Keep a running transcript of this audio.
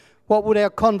what would our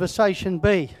conversation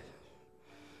be?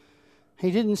 He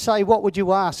didn't say, what would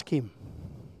you ask him?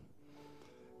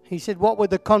 He said, what would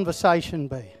the conversation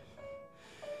be?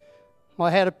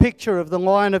 I had a picture of the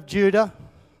Lion of Judah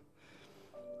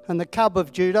and the cub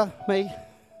of Judah, me,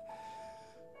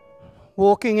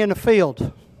 walking in a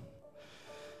field.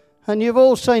 And you've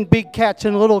all seen big cats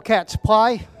and little cats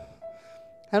play.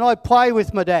 And I play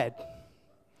with my dad.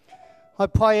 I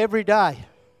play every day.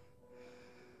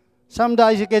 Some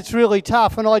days it gets really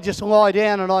tough and I just lie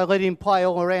down and I let him play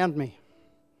all around me.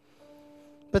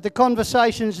 But the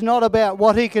conversation's not about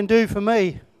what he can do for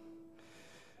me.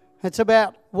 It's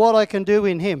about what I can do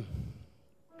in him.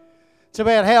 It's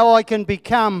about how I can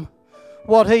become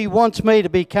what he wants me to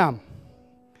become.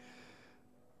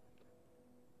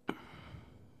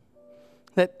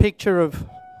 That picture of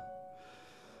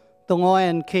the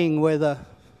Lion King where the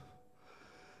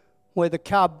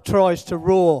cub tries to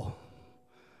roar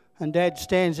and Dad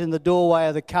stands in the doorway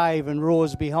of the cave and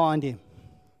roars behind him.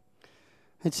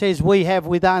 It says we have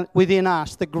within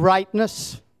us the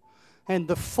greatness and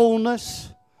the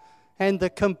fullness and the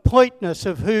completeness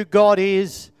of who God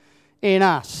is in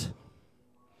us.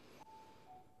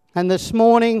 And this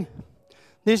morning,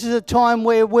 this is a time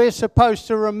where we're supposed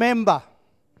to remember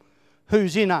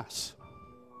who's in us.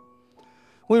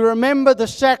 We remember the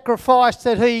sacrifice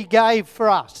that he gave for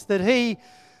us, that he...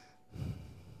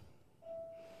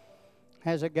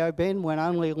 How's it go, Ben? When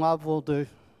only love will do.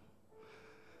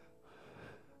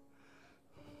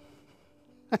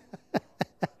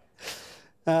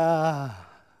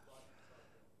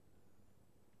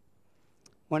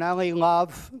 When only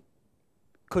love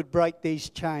could break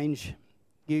these chains,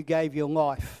 you gave your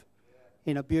life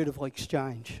in a beautiful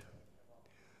exchange.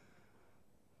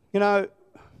 You know,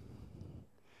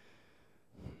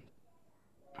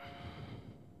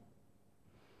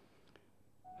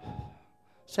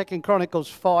 Second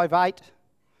Chronicles 5:8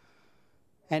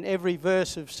 and every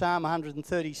verse of Psalm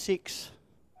 136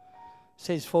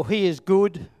 says, for he is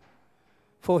good,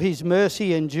 for his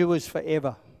mercy endures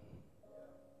forever.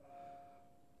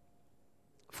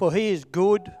 For he is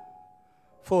good,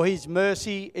 for his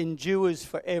mercy endures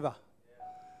forever.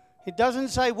 It doesn't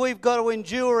say we've got to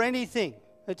endure anything.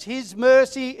 It's his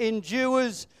mercy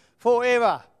endures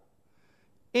forever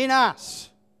in us,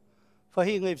 for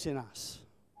he lives in us.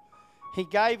 He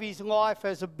gave his life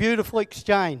as a beautiful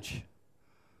exchange.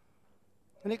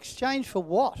 An exchange for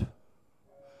what?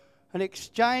 An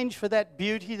exchange for that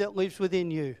beauty that lives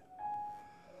within you.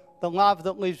 The love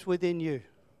that lives within you.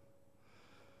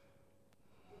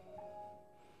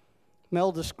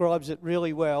 Mel describes it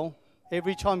really well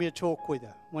every time you talk with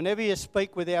her. Whenever you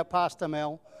speak with our Pastor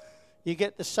Mel, you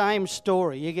get the same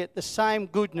story. You get the same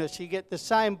goodness. You get the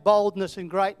same boldness and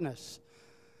greatness.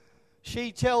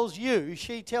 She tells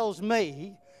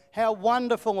me how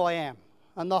wonderful I am.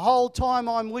 And the whole time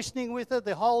I'm listening with her,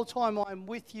 the whole time I'm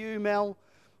with you, Mel,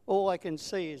 all I can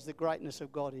see is the greatness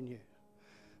of God in you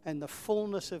and the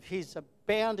fullness of his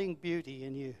abounding beauty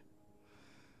in you.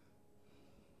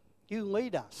 You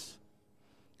lead us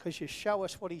because you show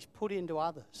us what he's put into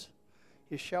others.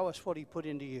 You show us what he put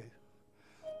into you.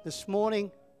 This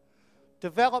morning,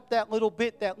 develop that little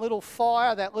bit, that little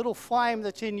fire, that little flame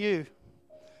that's in you.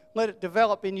 Let it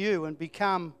develop in you and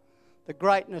become the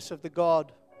greatness of the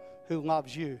God who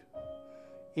loves you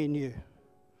in you.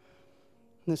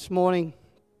 This morning,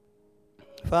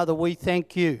 Father, we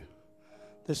thank you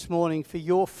this morning for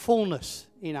your fullness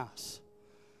in us.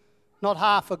 Not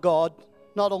half a God,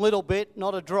 not a little bit,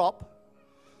 not a drop.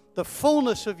 The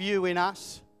fullness of you in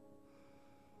us.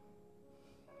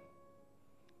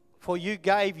 For you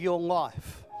gave your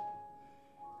life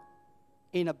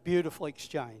in a beautiful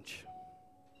exchange.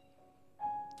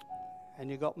 And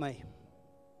you got me.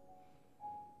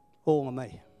 All of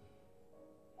me.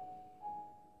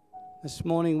 This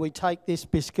morning we take this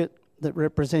biscuit that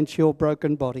represents your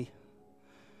broken body,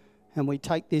 and we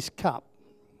take this cup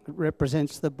that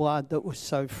represents the blood that was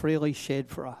so freely shed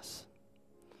for us.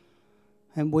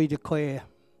 And we declare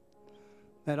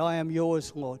that I am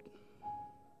yours, Lord,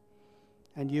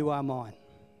 and you are mine.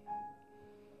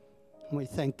 And we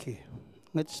thank you.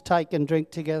 Let's take and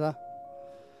drink together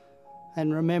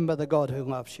and remember the God who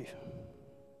loves you.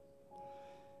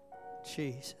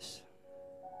 Jesus.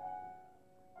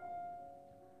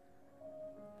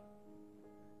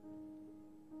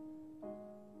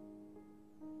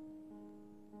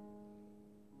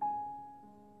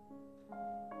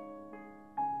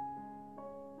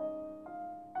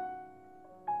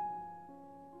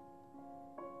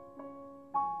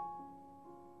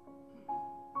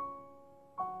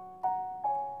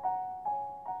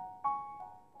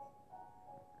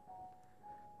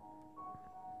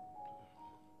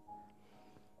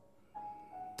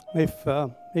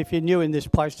 If you're new in this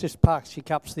place, just park your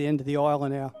cups to the end of the aisle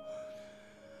and our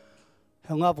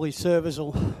lovely servers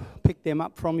will pick them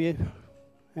up from you.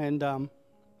 And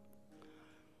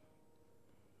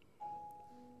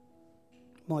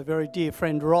my very dear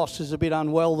friend Ross is a bit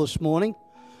unwell this morning.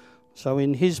 So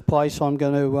in his place, I'm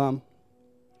going to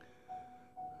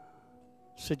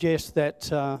suggest that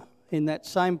in that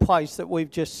same place that we've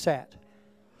just sat,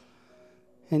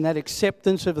 in that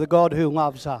acceptance of the God who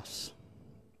loves us,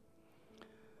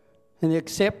 in the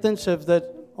acceptance of that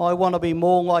I want to be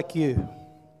more like you.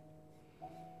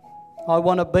 I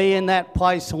want to be in that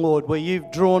place, Lord, where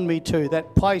you've drawn me to,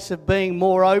 that place of being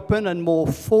more open and more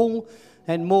full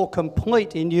and more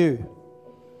complete in you.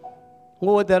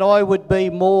 Lord, that I would be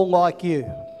more like you.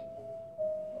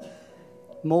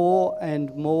 More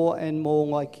and more and more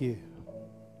like you.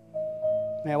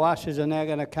 Our ushers are now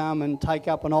going to come and take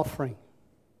up an offering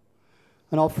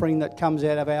that comes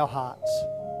out of our hearts.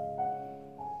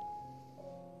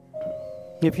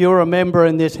 If you're a member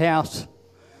in this house,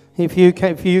 if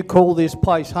you call this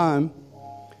place home,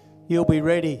 you'll be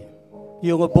ready.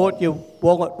 You'll have brought your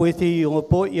wallet with you, you'll have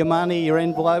brought your money, your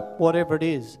envelope, whatever it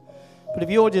is. But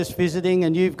if you're just visiting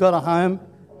and you've got a home,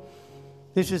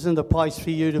 this isn't a place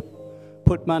for you to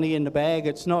put money in the bag.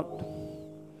 It's not.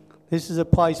 This is a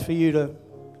place for you to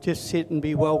just sit and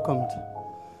be welcomed.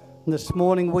 And this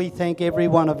morning we thank every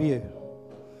one of you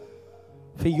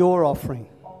for your offering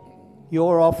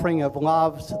of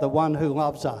love to the one who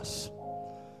loves us.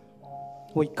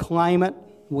 We claim it,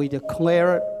 we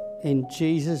declare it in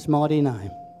Jesus' mighty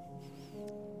name.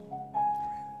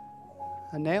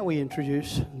 And now we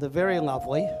introduce the very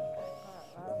lovely,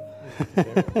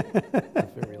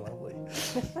 Very lovely.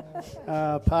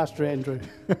 Pastor Andrew.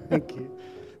 Thank you.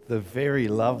 The very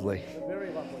lovely. The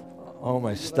very lovely. I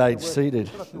almost stayed seated.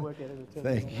 We'll have to work out how to tell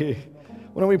Thank you.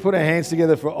 Why don't we put our hands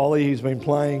together for Ollie, who's been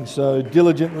playing so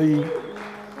diligently.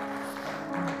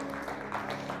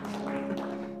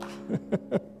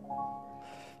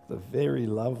 The very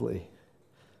lovely.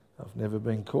 I've never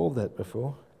been called that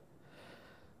before.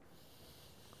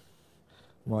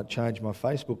 Might change my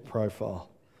Facebook profile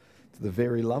to the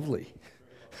very lovely.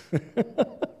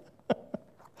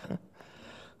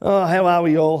 Oh, how are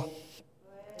we all?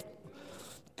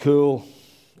 Cool.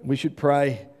 We should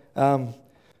pray.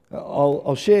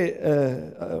 I'll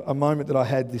share a moment that I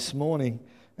had this morning,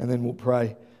 and then we'll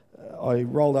pray. I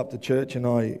rolled up to church, and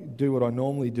I do what I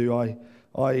normally do. I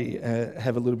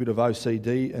have a little bit of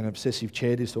OCD, an obsessive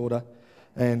chair disorder,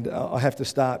 and I have to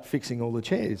start fixing all the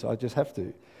chairs. I just have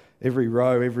to. Every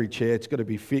row, every chair, it's got to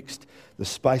be fixed. The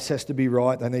space has to be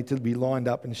right. They need to be lined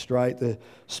up and straight. The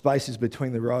spaces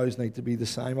between the rows need to be the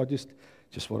same.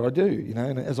 Just what I do, you know.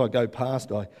 And as I go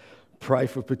past, I pray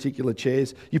for particular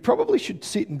chairs. You probably should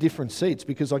sit in different seats,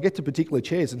 because I get to particular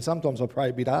chairs and sometimes I pray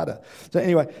a bit harder. So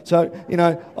anyway,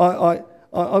 I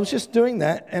was just doing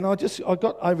that, and I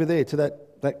got over there to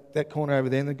that corner over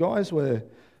there, and the guys were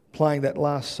playing that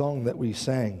last song that we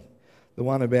sang. The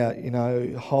one about,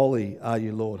 holy are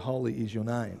you, Lord, holy is your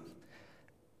name.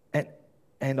 And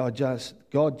the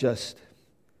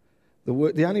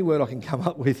only word I can come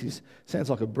up with sounds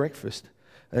like a breakfast.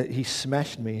 He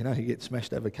smashed me, he gets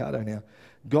smashed avocado now.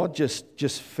 God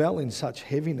just fell in such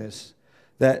heaviness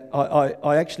that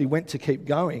I actually went to keep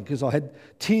going, because I had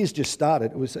tears just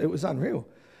started. It was unreal.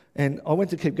 And I went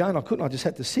to keep going, I couldn't, I just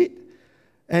had to sit.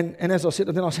 And as I sit,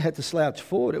 then I had to slouch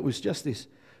forward. It was just this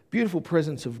beautiful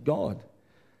presence of God.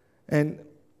 And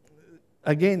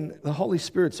again, the Holy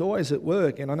Spirit's always at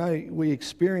work, and I know we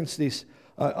experience this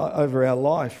over our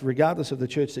life, regardless of the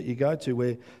church that you go to,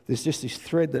 where there's just this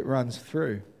thread that runs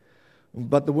through.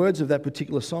 But the words of that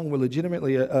particular song were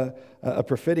legitimately a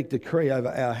prophetic decree over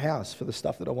our house for the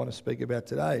stuff that I want to speak about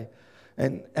today.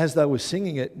 And as they were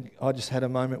singing it, I just had a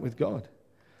moment with God.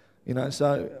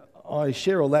 So I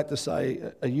share all that to say,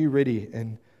 are you ready?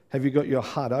 And have you got your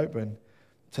heart open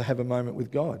to have a moment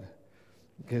with God?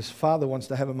 Because Father wants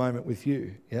to have a moment with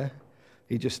you, yeah?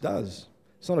 He just does.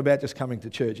 It's not about just coming to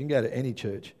church. You can go to any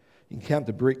church. You can count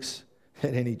the bricks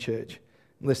at any church,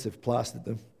 unless they've plastered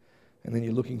them, and then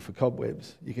you're looking for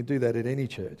cobwebs. You can do that at any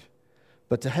church.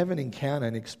 But to have an encounter,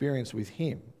 an experience with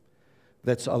Him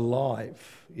that's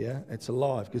alive, yeah? It's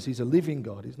alive, because He's a living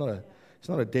God. He's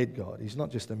not a dead God. He's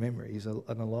not just a memory. He's an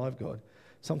alive God.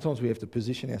 Sometimes we have to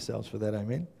position ourselves for that,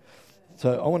 amen?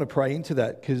 So I want to pray into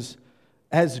that, because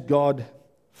as God,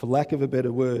 for lack of a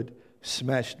better word,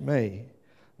 smashed me,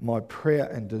 my prayer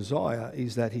and desire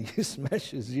is that He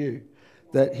smashes you,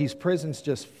 that His presence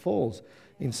just falls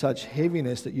in such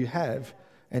heaviness that you have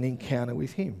an encounter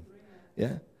with Him,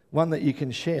 yeah? One that you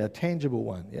can share, a tangible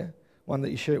one, yeah? One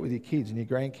that you share it with your kids and your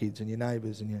grandkids and your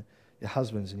neighbours and your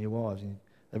husbands and your wives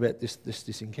about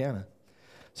this encounter.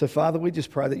 So, Father, we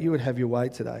just pray that you would have your way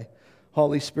today.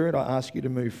 Holy Spirit, I ask you to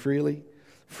move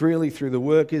freely through the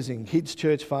workers in Kids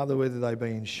Church, Father, whether they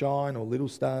be in Shine or Little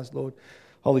Stars, Lord.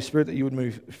 Holy Spirit, that you would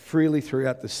move freely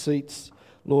throughout the seats,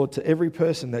 Lord, to every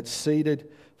person that's seated,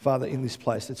 Father, in this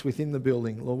place, that's within the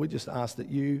building. Lord, we just ask that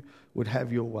you would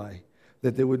have your way,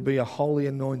 that there would be a holy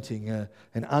anointing,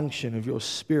 an unction of your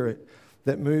Spirit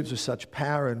that moves with such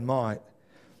power and might,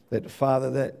 that, Father,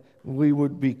 that we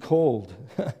would be called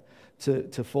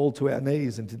to fall to our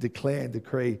knees and to declare and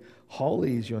decree,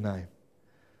 holy is your name.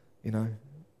 You know,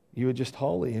 you are just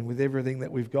holy, and with everything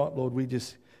that we've got, Lord, we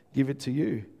just give it to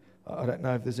you. I don't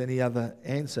know if there's any other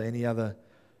answer, any other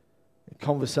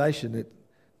conversation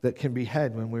that can be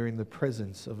had when we're in the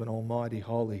presence of an almighty,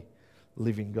 holy,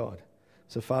 living God.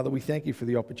 So, Father, we thank you for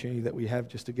the opportunity that we have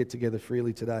just to get together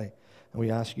freely today. And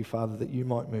we ask you, Father, that you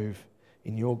might move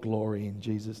in your glory in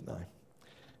Jesus' name.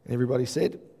 And everybody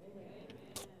said,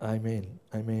 amen,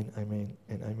 amen, amen,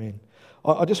 and amen.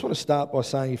 I just want to start by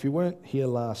saying, if you weren't here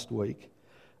last week,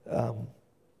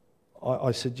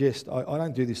 I suggest, I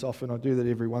don't do this often, I do that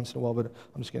every once in a while, but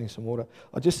I'm just getting some water.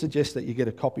 I just suggest that you get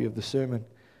a copy of the sermon.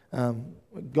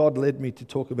 God led me to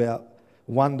talk about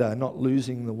wonder, not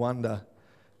losing the wonder,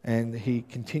 and he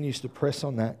continues to press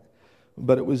on that.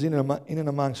 But it was in and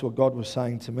amongst what God was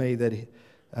saying to me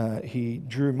that he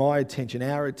drew my attention,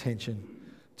 our attention,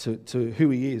 to who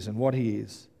he is and what he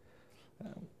is.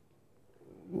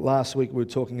 Last week we were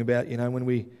talking about, when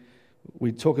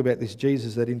we talk about this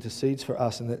Jesus that intercedes for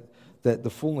us, and that the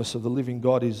fullness of the living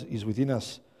God is within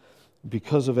us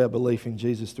because of our belief in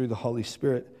Jesus through the Holy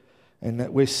Spirit, and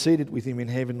that we're seated with him in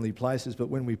heavenly places. But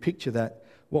when we picture that,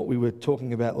 what we were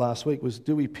talking about last week was,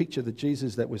 do we picture the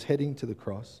Jesus that was heading to the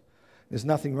cross? There's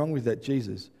nothing wrong with that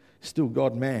Jesus. Still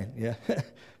God-man, yeah?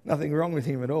 Nothing wrong with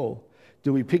him at all.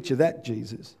 Do we picture that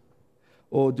Jesus?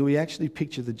 Or do we actually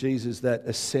picture the Jesus that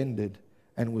ascended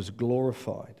and was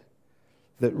glorified,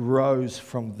 that rose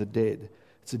from the dead?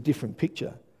 It's a different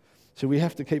picture. So we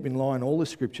have to keep in line all the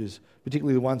scriptures,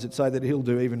 particularly the ones that say that he'll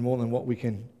do even more than what we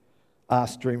can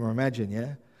ask, dream, or imagine,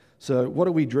 yeah? So what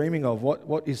are we dreaming of?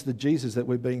 What is the Jesus that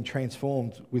we're being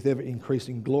transformed with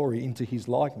ever-increasing glory into his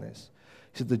likeness?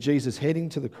 Is it the Jesus heading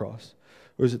to the cross?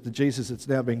 Or is it the Jesus that's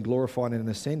now been glorified and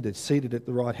ascended, seated at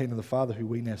the right hand of the Father who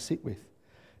we now sit with?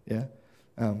 Yeah?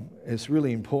 It's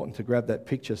really important to grab that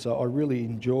picture. So I really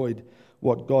enjoyed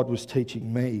what God was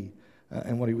teaching me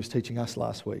and what he was teaching us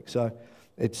last week. So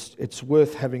it's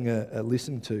worth having a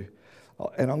listen to.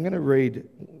 And I'm going to read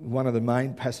one of the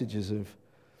main passages of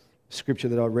Scripture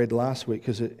that I read last week,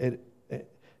 because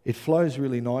it flows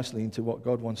really nicely into what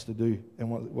God wants to do and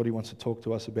what he wants to talk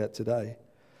to us about today.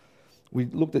 We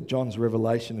looked at John's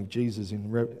revelation of Jesus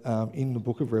in the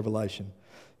book of Revelation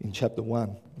in chapter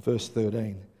 1, verse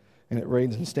 13. And it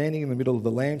reads, "And standing in the middle of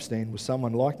the lampstand was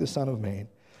someone like the Son of Man.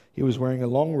 He was wearing a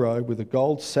long robe with a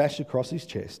gold sash across his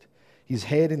chest. His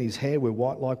head and his hair were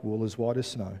white like wool, as white as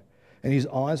snow. And his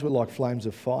eyes were like flames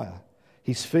of fire.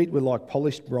 His feet were like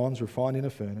polished bronze refined in a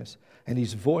furnace, and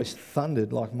his voice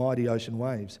thundered like mighty ocean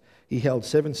waves. He held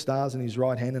 7 stars in his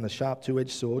right hand, and a sharp 2-edged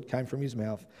sword came from his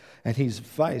mouth, and his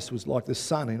face was like the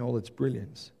sun in all its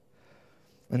brilliance."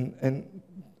 And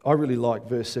I really like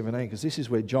verse 17, because this is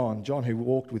where John who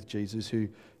walked with Jesus, who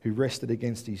rested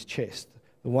against his chest,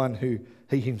 the one who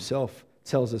he himself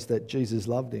tells us that Jesus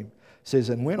loved him, says,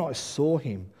 "And when I saw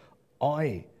him,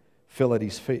 I fell at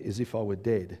his feet as if I were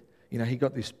dead." He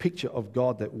got this picture of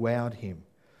God that wowed him.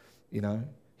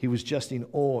 He was just in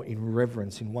awe, in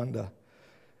reverence, in wonder.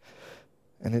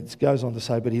 And it goes on to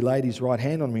say, "But he laid his right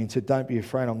hand on me and said, 'Don't be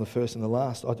afraid, I'm the first and the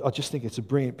last.'" I just think it's a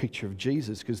brilliant picture of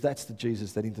Jesus, because that's the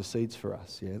Jesus that intercedes for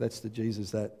us. Yeah, that's the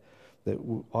Jesus that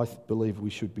I believe we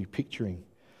should be picturing.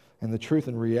 And the truth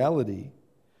and reality,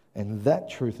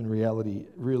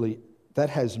 really, that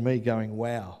has me going,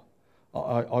 wow,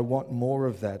 I want more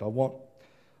of that.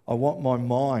 I want my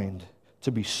mind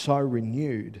to be so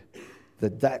renewed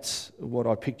that that's what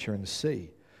I picture and see.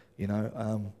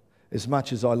 As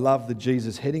much as I love the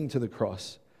Jesus heading to the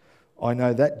cross, I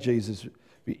know that Jesus,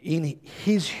 in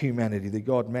his humanity, the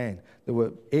God-man, there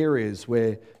were areas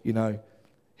where,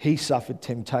 he suffered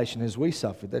temptation as we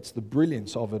suffered. That's the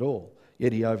brilliance of it all.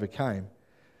 Yet he overcame.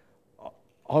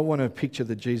 I want to picture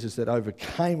the Jesus that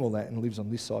overcame all that and lives on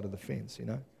this side of the fence,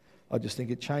 I just think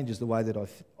it changes the way that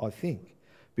I think,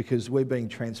 because we're being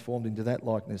transformed into that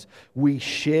likeness. We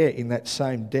share in that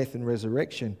same death and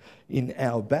resurrection in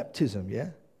our baptism,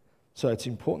 yeah? So it's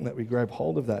important that we grab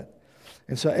hold of that.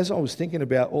 And so as I was thinking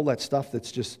about all that stuff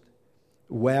that's just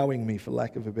wowing me, for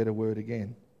lack of a better word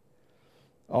again,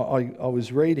 I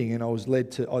was reading and I was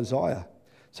led to Isaiah.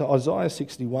 So Isaiah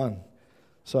 61.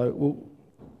 So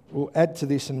we'll add to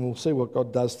this and we'll see what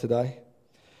God does today.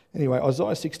 Anyway,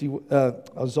 Isaiah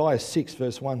 6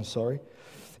 verse 1, sorry.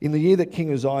 In the year that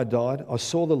King Uzziah died, I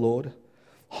saw the Lord,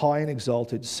 high and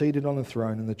exalted, seated on a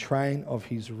throne, and the train of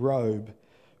his robe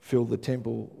filled the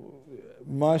temple.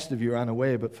 Most of you are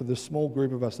unaware, but for the small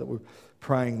group of us that were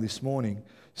praying this morning,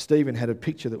 Stephen had a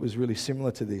picture that was really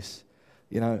similar to this,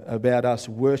 about us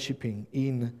worshipping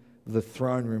in the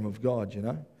throne room of God,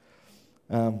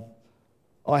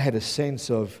 I had a sense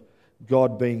of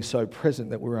God being so present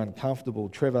that we're uncomfortable.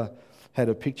 Trevor had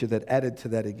a picture that added to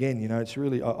that again. It's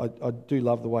really, I do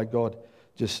love the way God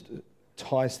just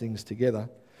ties things together.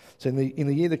 So in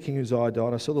the year that King Uzziah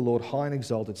died, I saw the Lord high and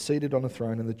exalted, seated on a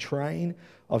throne, and the train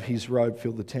of his robe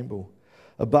filled the temple.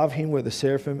 Above him were the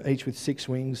seraphim, each with 6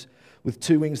 wings. With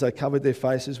 2 wings they covered their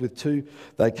faces, with 2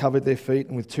 they covered their feet,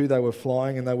 and with 2 they were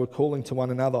flying, and they were calling to one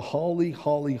another, Holy,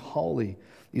 holy, holy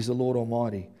is the Lord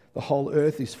Almighty. The whole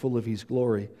earth is full of his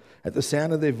glory. At the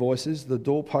sound of their voices, the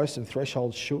doorposts and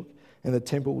thresholds shook, and the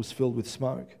temple was filled with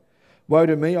smoke. Woe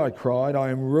to me, I cried, I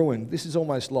am ruined. This is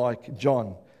almost like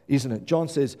John, isn't it? John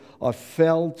says, I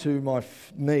fell to my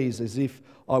knees as if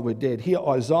I were dead. Here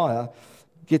Isaiah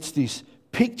gets this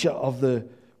picture of the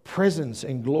presence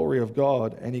and glory of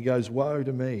God, and he goes, woe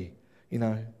to me.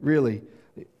 Really,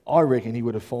 I reckon he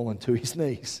would have fallen to his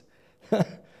knees.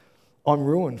 I'm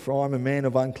ruined, for I'm a man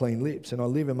of unclean lips, and I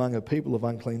live among a people of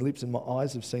unclean lips, and my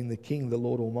eyes have seen the King, the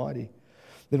Lord Almighty.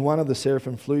 Then one of the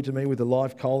seraphim flew to me with a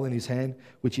live coal in his hand,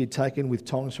 which he had taken with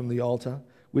tongs from the altar.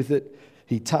 With it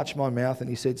he touched my mouth, and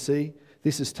he said, See,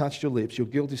 this has touched your lips. Your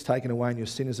guilt is taken away, and your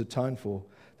sin is atoned for.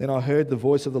 Then I heard the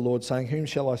voice of the Lord saying, Whom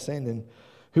shall I send, and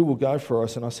who will go for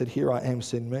us? And I said, Here I am,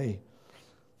 send me.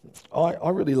 I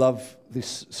really love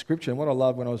this scripture, and what I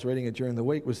loved when I was reading it during the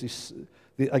week was this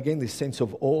sense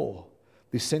of awe,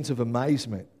 this sense of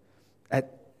amazement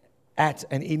at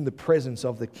and in the presence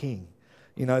of the King.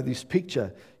 This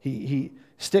picture, he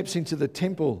steps into the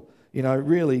temple,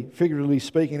 really, figuratively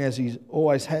speaking, as he's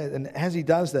always had. And as he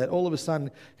does that, all of a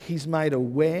sudden, he's made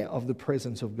aware of the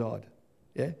presence of God.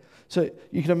 Yeah? So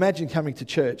you can imagine coming to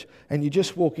church and you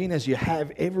just walk in as you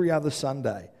have every other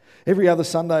Sunday. Every other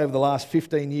Sunday over the last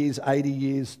 15 years, 80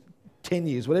 years, 10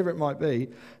 years, whatever it might be.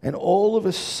 And all of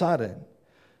a sudden,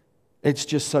 it's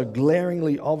just so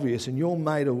glaringly obvious, and you're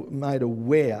made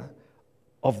aware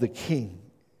of the King,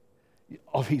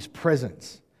 of his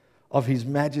presence, of his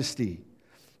majesty,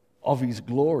 of his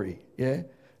glory. Yeah,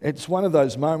 it's one of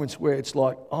those moments where it's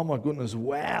like, oh my goodness,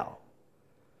 wow.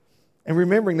 And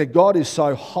remembering that God is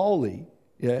so holy,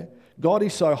 yeah, God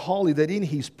is so holy that in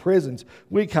his presence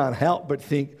we can't help but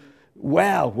think,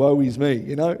 wow, woe is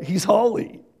me. He's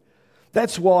holy.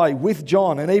 That's why with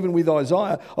John and even with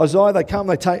Isaiah, they come,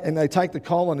 they take the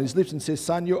coal on his lips and says,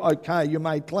 son, you're okay, you're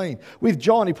made clean. With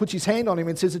John, he puts his hand on him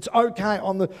and says, it's okay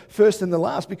on the first and the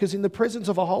last, because in the presence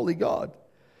of a holy God,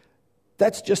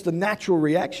 that's just a natural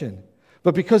reaction.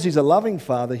 But because he's a loving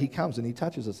Father, he comes and he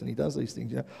touches us and he does these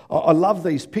things. I love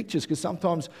these pictures because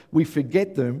sometimes we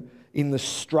forget them in the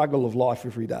struggle of life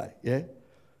every day, yeah?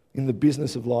 In the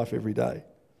business of life every day.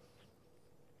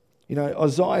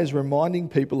 Isaiah is reminding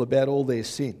people about all their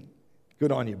sin.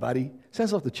 Good on you, buddy.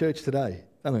 Sounds like the church today,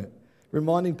 doesn't it?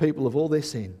 Reminding people of all their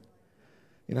sin.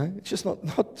 It's just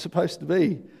not supposed to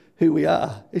be who we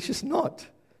are. It's just not.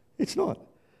 It's not.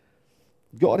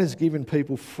 God has given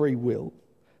people free will.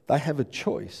 They have a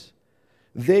choice.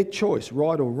 Their choice,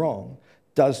 right or wrong,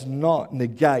 does not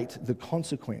negate the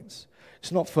consequence.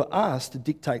 It's not for us to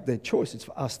dictate their choice. It's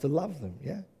for us to love them,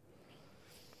 yeah?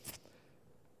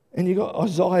 And you've got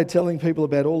Isaiah telling people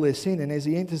about all their sin, and as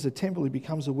he enters the temple, he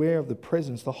becomes aware of the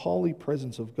presence, the holy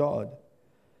presence of God.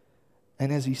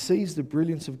 And as he sees the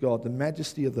brilliance of God, the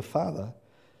majesty of the Father,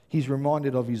 he's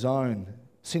reminded of his own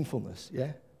sinfulness,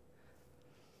 yeah?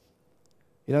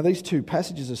 These two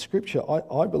passages of Scripture,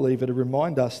 I believe, are to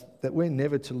remind us that we're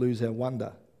never to lose our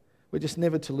wonder. We're just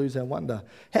never to lose our wonder.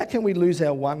 How can we lose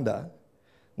our wonder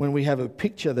when we have a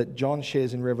picture that John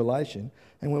shares in Revelation,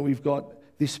 and when we've got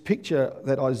this picture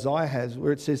that Isaiah has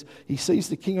where it says he sees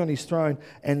the King on his throne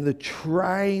and the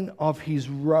train of his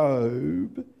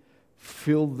robe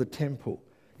filled the temple?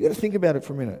 You've got to think about it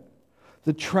for a minute.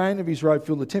 The train of his robe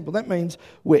filled the temple. That means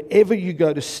wherever you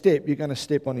go to step, you're going to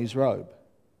step on his robe.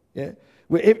 Yeah?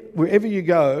 Wherever you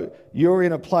go, you're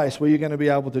in a place where you're going to be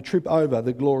able to trip over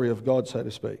the glory of God, so to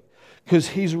speak. Because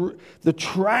the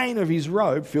train of his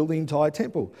robe filled the entire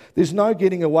temple. There's no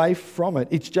getting away from it.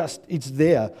 It's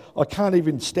there. I can't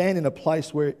even stand in a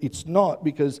place where it's not,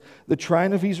 because the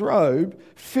train of his robe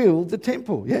filled the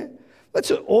temple. Yeah?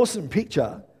 That's an awesome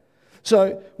picture.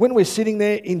 So when we're sitting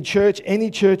there in church,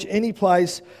 any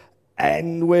place,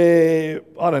 and we're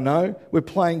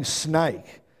playing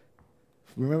Snake.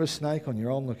 Remember Snake on your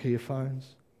old Nokia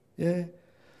phones? Yeah?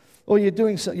 Or you're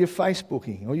doing you're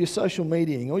Facebooking, or you're social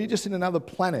mediaing, or you're just in another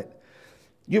planet.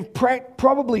 You're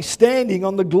probably standing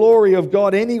on the glory of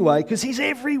God anyway, because He's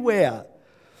everywhere.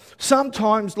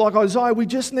 Sometimes, like Isaiah, we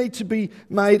just need to be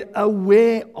made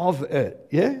aware of it,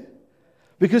 yeah?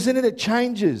 Because then it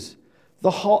changes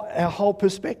our whole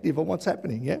perspective on what's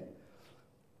happening, yeah?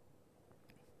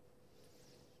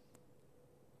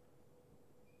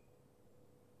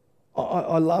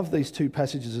 I love these two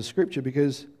passages of Scripture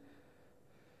because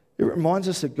it reminds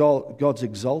us that God's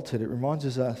exalted. It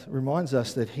reminds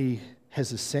us that He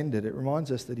has ascended. It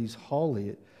reminds us that He's holy.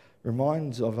 It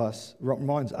reminds us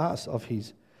of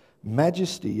His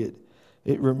majesty.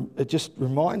 It just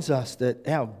reminds us that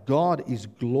our God is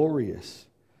glorious.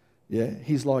 Yeah,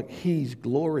 He's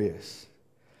glorious.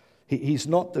 He's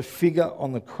not the figure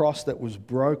on the cross that was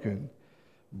broken,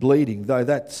 bleeding, though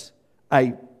that's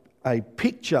a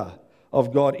picture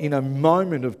of God in a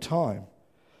moment of time.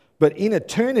 But in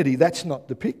eternity, that's not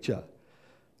the picture.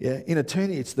 Yeah, in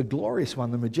eternity, it's the glorious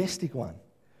one, the majestic one.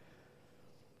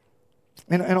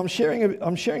 And I'm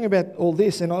sharing about all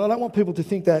this, and I don't want people to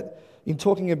think that in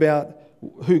talking about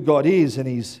who God is and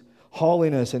His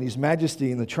holiness and His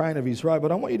majesty in the train of His robe,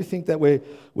 but I want you to think that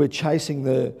we're chasing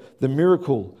the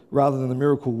miracle rather than the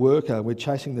miracle worker. We're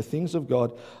chasing the things of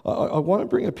God. I want to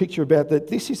bring a picture about that.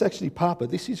 This is actually Papa.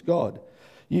 This is God.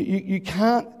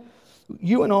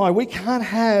 You and I, we can't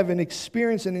have an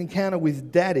experience, an encounter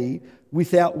with Daddy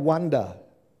without wonder,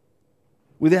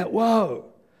 without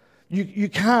whoa. You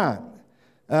can't.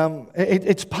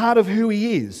 It's part of who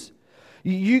He is.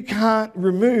 You can't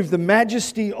remove the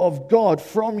majesty of God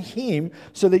from Him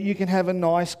so that you can have a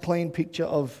nice, clean picture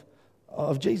of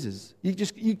Jesus.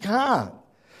 You can't.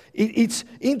 It's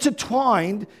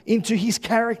intertwined into His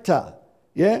character.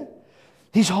 Yeah?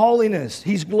 His holiness,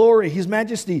 His glory, His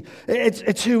majesty.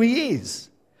 It's who He is.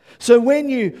 So when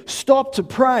you stop to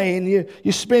pray and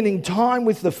you're spending time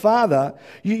with the Father,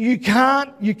 you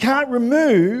can't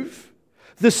remove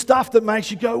the stuff that makes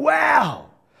you go, wow.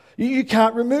 You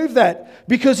can't remove that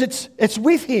because it's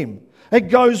with Him. It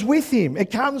goes with Him.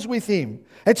 It comes with Him.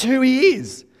 It's who He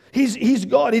is. He's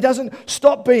God. He doesn't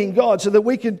stop being God so that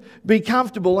we can be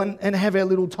comfortable and have our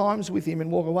little times with Him and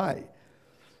walk away.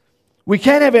 We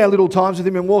can have our little times with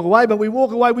Him and walk away, but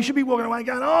we should be walking away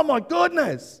going, oh my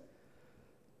goodness.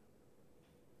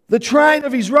 The train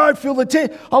of His robe filled the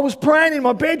tent. I was praying in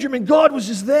my bedroom and God was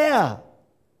just there.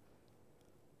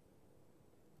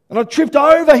 And I tripped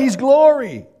over His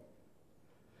glory.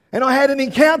 And I had an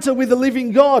encounter with the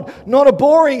living God, not a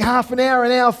boring half an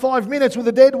hour, 5 minutes with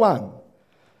a dead one.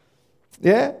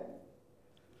 Yeah?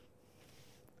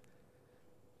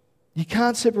 You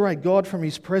can't separate God from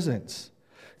His presence.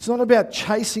 It's not about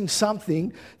chasing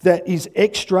something that is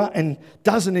extra and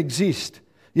doesn't exist.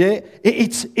 Yeah?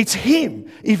 It's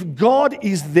Him. If God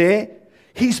is there,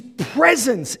 His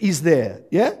presence is there.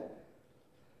 Yeah?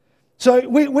 So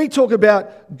we talk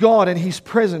about God and His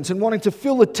presence and wanting to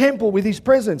fill the temple with His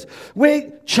presence.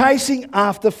 We're chasing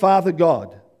after Father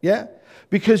God. Yeah?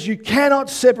 Because you cannot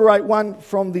separate one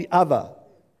from the other.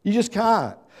 You just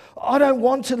can't. I don't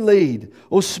want to lead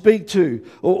or speak to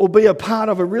or be a part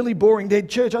of a really boring dead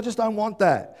church. I just don't want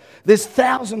that. There's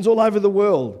thousands all over the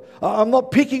world. I'm not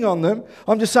picking on them.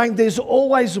 I'm just saying there's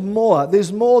always more.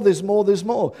 There's more, there's more, there's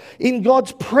more. In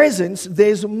God's presence,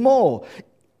 there's more.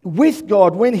 With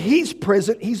God, when He's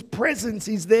present, His presence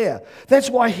is there. That's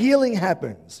why healing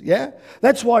happens, yeah?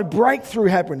 That's why breakthrough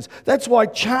happens. That's why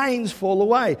chains fall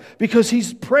away, because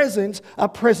His presence are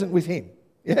present with Him,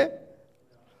 yeah?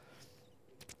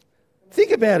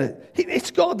 Think about it. It's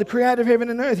God, the creator of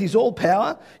heaven and earth. He's all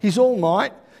power. He's all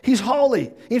might. He's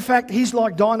holy. In fact, He's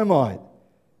like dynamite.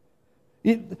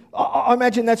 I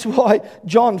imagine that's why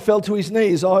John fell to his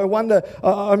knees. I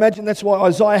imagine that's why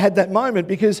Isaiah had that moment,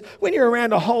 because when you're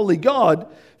around a holy God,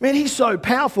 man, He's so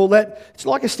powerful that it's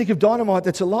like a stick of dynamite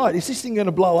that's alight. Is this thing going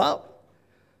to blow up?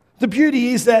 The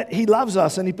beauty is that He loves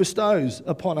us and He bestows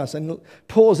upon us and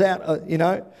pours out,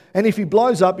 And if He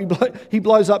blows up, He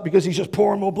blows up because He's just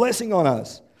pouring more blessing on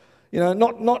us.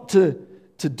 Not to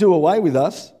do away with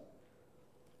us.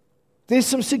 There's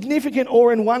some significant awe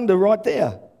and wonder right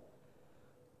there.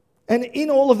 And in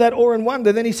all of that awe and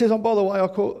wonder, then He says, oh, by the way,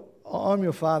 I'm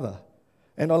your Father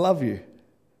and I love you.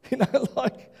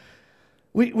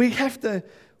 We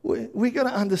got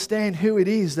to understand who it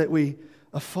is that we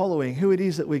are following, who it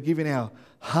is that we're giving our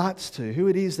hearts to, who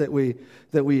it is that we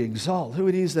exalt, who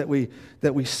it is that we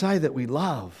say that we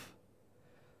love.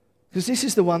 Because this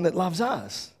is the one that loves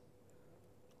us.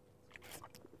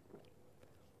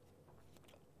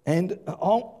 And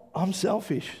I'm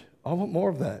selfish. I want more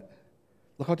of that.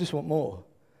 Look, I just want more.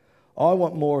 I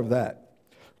want more of that.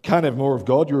 Can't have more of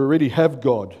God. You already have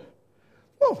God.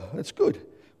 Well, that's good.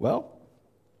 Well,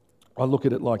 I look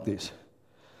at it like this.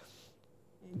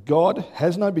 God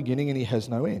has no beginning and he has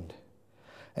no end.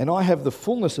 And I have the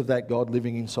fullness of that God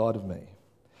living inside of me.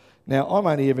 Now, I'm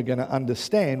only ever going to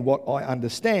understand what I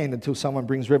understand until someone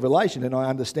brings revelation and I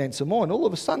understand some more. And all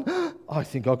of a sudden, I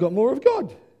think I've got more of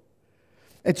God.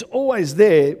 It's always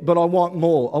there, but I want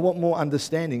more. I want more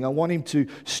understanding. I want him to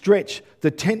stretch the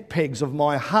tent pegs of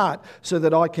my heart so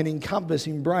that I can encompass,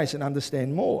 embrace, and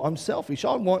understand more. I'm selfish.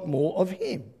 I want more of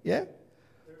him. Yeah?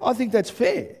 I think that's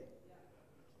fair.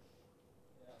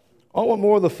 I want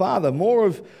more of the Father, more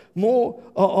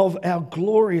of our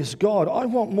glorious God. I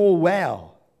want more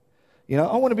wow. You know,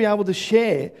 I want to be able to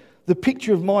share the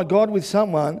picture of my God with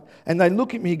someone and they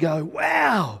look at me and go,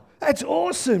 wow, that's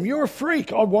awesome. You're a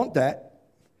freak. I want that.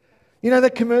 You know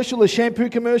that commercial, the shampoo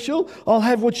commercial? I'll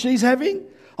have what she's having.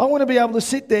 I want to be able to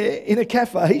sit there in a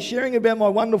cafe sharing about my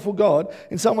wonderful God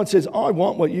and someone says, I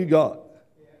want what you got.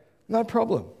 No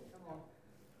problem.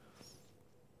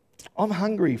 I'm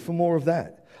hungry for more of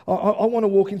that. I want to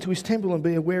walk into his temple and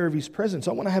be aware of his presence.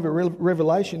 I want to have a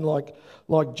revelation like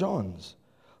John's.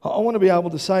 I want to be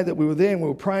able to say that we were there and we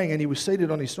were praying and he was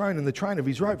seated on his throne and the train of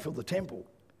his robe filled the temple.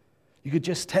 You could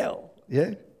just tell,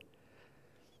 yeah?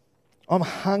 I'm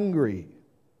hungry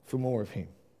for more of him.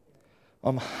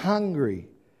 I'm hungry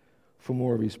for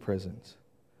more of his presence.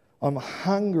 I'm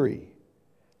hungry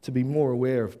to be more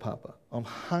aware of Papa. I'm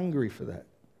hungry for that.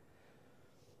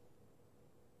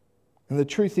 And the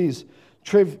truth is,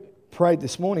 Trev prayed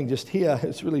this morning just here.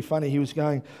 It's really funny. He was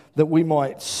going that we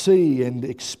might see and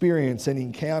experience and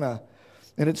encounter.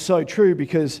 And it's so true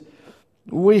because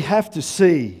we have to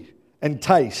see and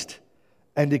taste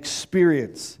and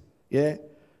experience, yeah,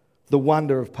 the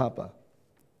wonder of Papa.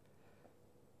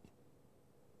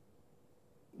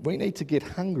 We need to get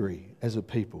hungry as a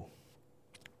people,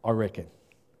 I reckon.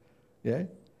 Yeah?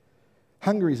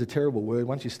 Hungry is a terrible word.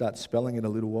 Once you start spelling it a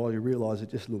little while, you realise it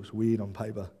just looks weird on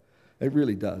paper. It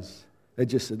really does.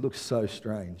 It looks so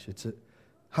strange.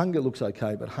 Hunger looks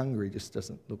okay, but hungry just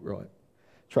doesn't look right.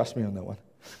 Trust me on that one.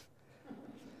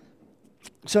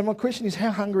 So my question is,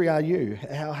 how hungry are you?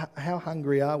 How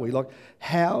hungry are we? Like,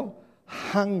 how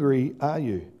hungry are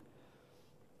you?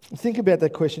 Think about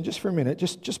that question just for a minute.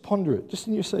 Just ponder it, just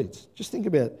in your seats. Just think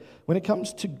about it. When it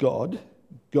comes to God,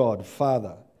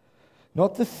 Father,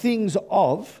 not the things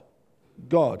of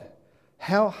God,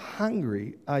 how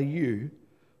hungry are you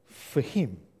for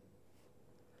him?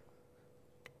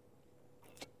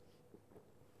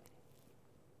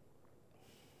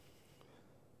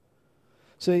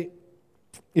 See,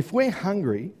 if we're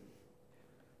hungry,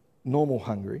 normal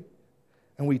hungry,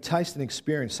 and we taste and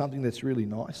experience something that's really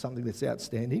nice, something that's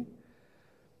outstanding,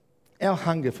 our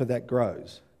hunger for that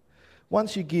grows.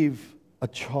 Once you give a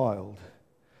child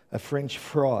a French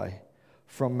fry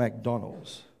from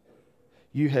McDonald's,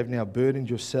 you have now burdened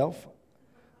yourself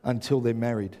until they're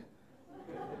married.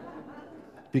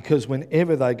 Because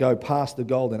whenever they go past the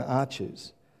Golden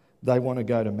Arches, they want to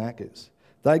go to Macca's.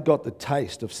 They got the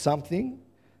taste of something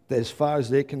that, as far as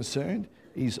they're concerned,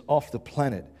 is off the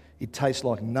planet. It tastes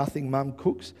like nothing Mum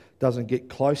cooks, doesn't get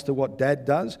close to what Dad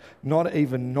does. Not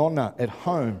even Nonna at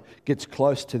home gets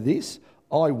close to this.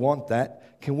 I want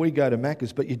that. Can we go to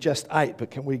Macca's? But you just ate,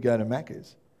 but can we go to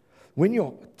Macca's? When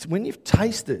you've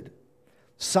tasted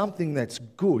something that's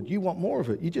good, you want more of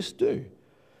it. You just do.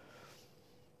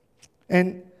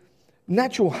 And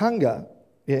natural hunger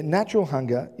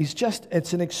is just,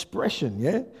 it's an expression,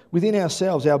 yeah, within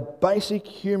ourselves, our basic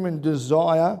human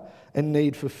desire and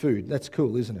need for food. That's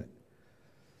cool, isn't it?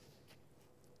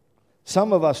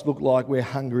 Some of us look like we're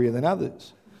hungrier than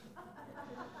others.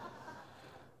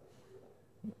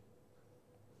 I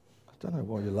don't know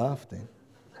why you laughed then.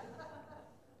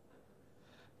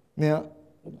 Now,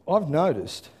 I've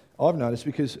noticed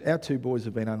because our two boys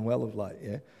have been unwell of late,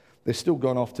 yeah? They're still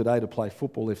gone off today to play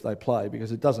football if they play,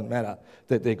 because it doesn't matter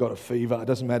that they've got a fever. It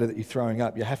doesn't matter that you're throwing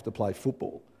up. You have to play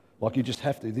football. Like, you just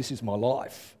have to. This is my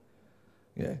life.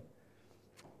 Yeah.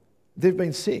 They've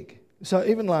been sick. So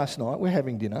even last night, we're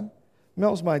having dinner.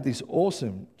 Mel's made this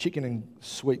awesome chicken and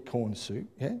sweet corn soup.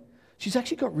 Yeah. She's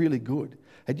actually got really good.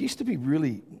 It used to be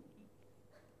really...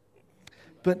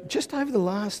 But just over the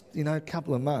last,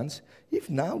 couple of months, you've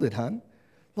nailed it, hun.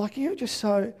 Like, you're just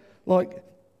so... Like,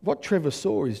 what Trevor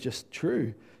saw is just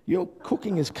true. Your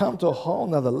cooking has come to a whole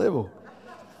nother level.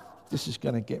 This is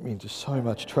going to get me into so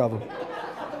much trouble.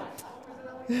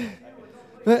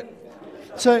 But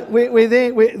so we're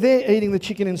there eating the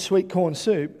chicken and sweet corn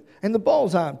soup, and the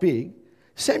bowls aren't big.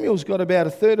 Samuel's got about a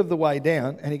third of the way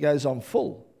down and he goes, I'm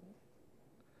full.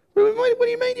 What do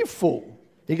you mean you're full?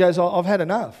 He goes, I've had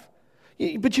enough.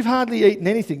 But you've hardly eaten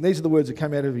anything. These are the words that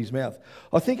came out of his mouth.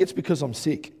 I think it's because I'm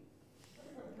sick.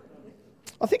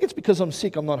 I think it's because I'm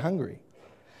sick, I'm not hungry.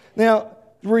 Now,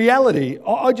 reality,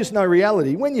 I just know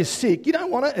reality. When you're sick, you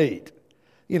don't want to eat.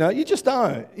 You just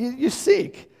don't. You're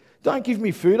sick. Don't give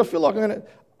me food. I feel like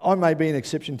I may be an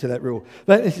exception to that rule.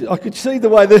 But I could see the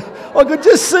way I could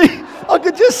just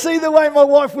see the way my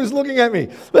wife was looking at me.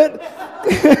 But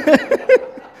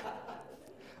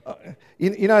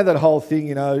you know that whole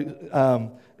thing,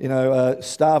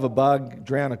 starve a bug,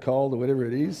 drown a cold, or whatever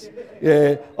it is.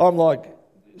 Yeah, I'm like,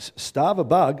 starve a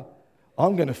bug,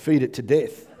 I'm going to feed it to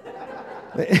death.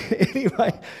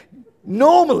 Anyway,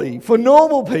 normally, for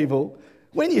normal people,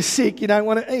 when you're sick, you don't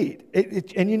want to eat.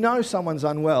 And someone's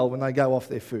unwell when they go off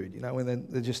their food, when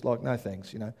they're just like, no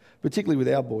thanks, Particularly with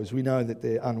our boys, we know that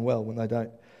they're unwell when they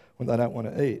don't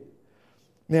want to eat.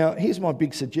 Now, here's my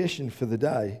big suggestion for the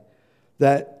day,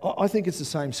 that I think it's the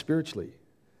same spiritually.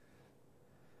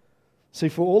 See,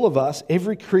 for all of us,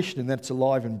 every Christian that's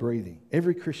alive and breathing,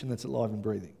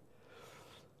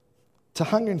 to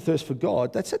hunger and thirst for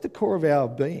God, that's at the core of our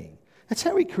being. That's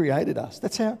how He created us.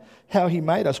 That's how He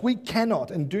made us. We cannot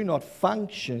and do not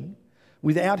function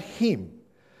without Him.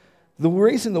 The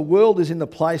reason the world is in the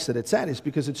place that it's at is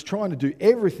because it's trying to do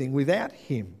everything without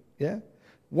Him. Yeah?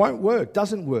 Won't work,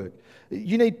 doesn't work.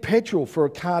 You need petrol for a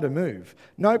car to move.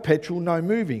 No petrol, no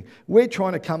moving. We're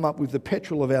trying to come up with the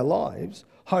petrol of our lives,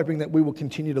 hoping that we will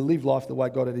continue to live life the way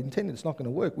God had intended. It's not going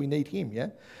to work. We need Him,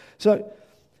 yeah? So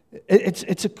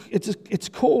it's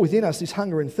core within us, this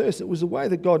hunger and thirst. It was the way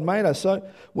that God made us. So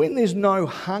when there's no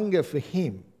hunger for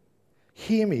Him,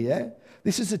 hear me, yeah?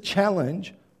 This is a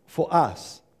challenge for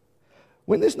us.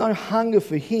 When there's no hunger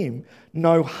for Him,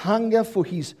 no hunger for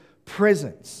His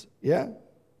presence, yeah?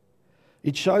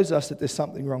 It shows us that there's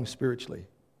something wrong spiritually.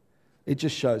 It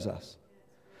just shows us.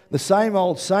 The same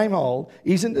old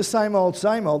isn't the same old.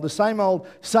 The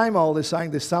same old is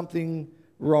saying there's something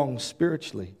wrong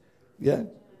spiritually. Yeah?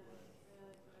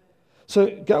 So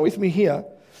go with me here.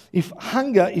 If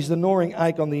hunger is the gnawing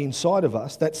ache on the inside of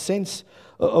us, that sense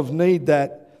of need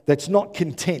that's not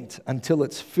content until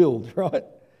it's filled, right?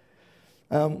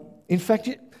 In fact,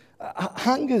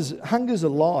 hunger's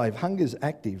alive, hunger's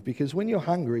active, because when you're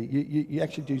hungry, you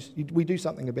actually we do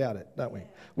something about it, don't we?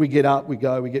 We get up, we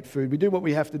go, we get food, we do what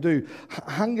we have to do.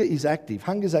 Hunger is active.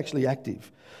 Hunger's actually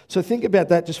active. So think about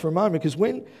that just for a moment, because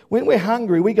when we're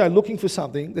hungry, we go looking for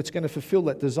something that's going to fulfill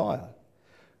that desire.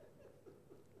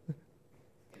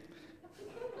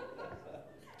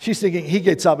 She's thinking he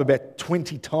gets up about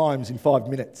 20 times in 5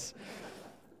 minutes.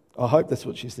 I hope that's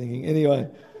what she's thinking. Anyway.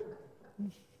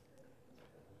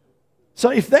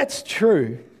 So if that's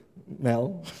true,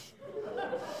 Mel,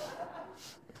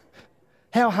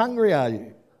 how hungry are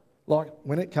you? Like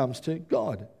when it comes to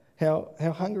God, how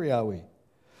hungry are we?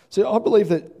 So I believe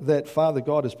that Father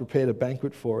God has prepared a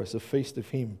banquet for us, a feast of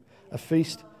Him, a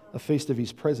feast of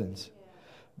His presence.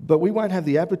 But we won't have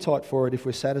the appetite for it if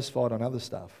we're satisfied on other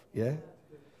stuff, yeah?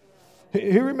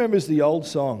 Who remembers the old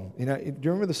song? Do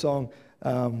you remember the song,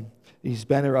 His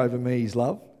banner over me is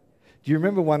love? Do you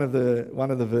remember one of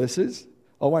the verses?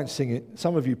 I won't sing it.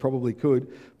 Some of you probably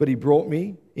could. But He brought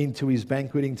me into His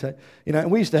banqueting table.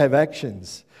 And we used to have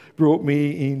actions. Brought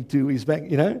me into His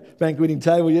banqueting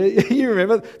table. Yeah? You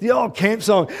remember the old camp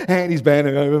song, and His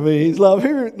banner over me is love.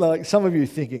 Like some of you are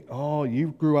thinking, oh, you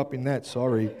grew up in that.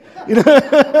 Sorry.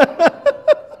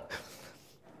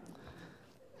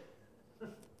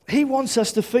 He wants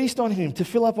us to feast on Him, to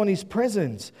fill up on His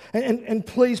presence. And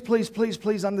please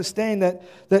understand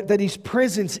that His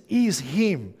presence is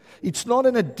Him. It's not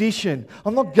an addition.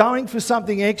 I'm not going for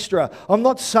something extra. I'm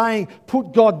not saying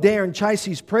put God there and chase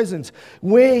His presence.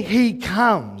 Where He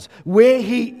comes, where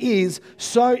He is,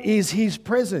 so is His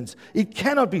presence. It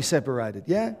cannot be separated,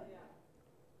 yeah?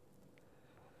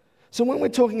 So when we're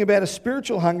talking about a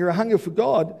spiritual hunger, a hunger for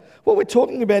God, what we're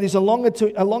talking about is a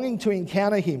longing to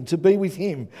encounter Him, to be with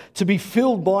Him, to be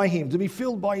filled by Him, to be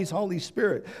filled by His Holy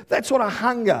Spirit. That's what a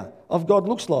hunger of God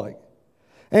looks like.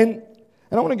 And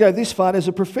I want to go this far. As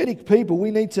a prophetic people, we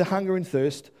need to hunger and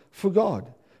thirst for God,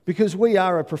 because we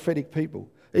are a prophetic people,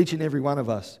 each and every one of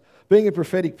us. Being a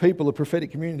prophetic people, a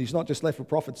prophetic community is not just left for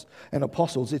prophets and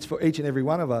apostles. It's for each and every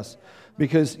one of us.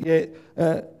 Because,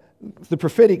 the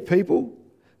prophetic people,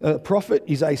 a prophet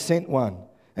is a sent one.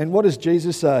 And what does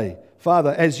Jesus say? Father,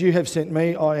 as you have sent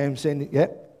me, I am sending. Yeah.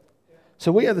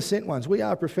 So we are the sent ones. We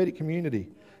are a prophetic community.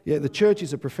 Yeah, the church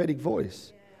is a prophetic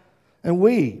voice. And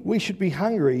we should be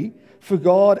hungry for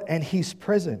God and His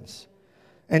presence.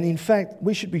 And in fact,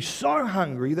 we should be so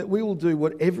hungry that we will do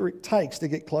whatever it takes to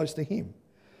get close to him.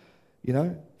 You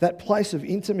know, that place of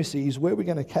intimacy is where we're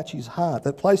going to catch his heart.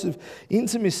 That place of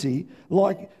intimacy,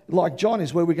 like John,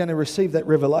 is where we're going to receive that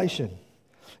revelation.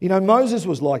 You know, Moses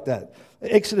was like that.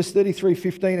 Exodus 33,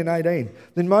 15 and 18.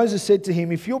 Then Moses said to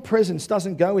him, if your presence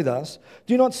doesn't go with us,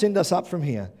 do not send us up from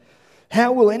here.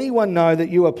 How will anyone know that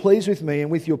you are pleased with me and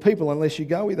with your people unless you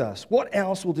go with us? What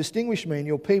else will distinguish me and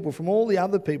your people from all the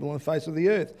other people on the face of the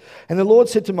earth? And the Lord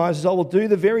said to Moses, I will do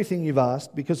the very thing you've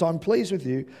asked because I'm pleased with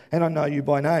you and I know you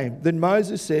by name. Then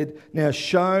Moses said, now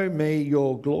show me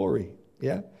your glory.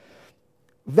 Yeah?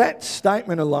 That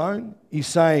statement alone is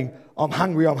saying, I'm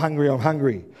hungry, I'm hungry, I'm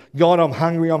hungry. God, I'm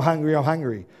hungry, I'm hungry, I'm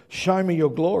hungry. Show me your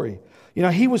glory. You know,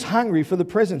 he was hungry for the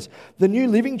presence. The New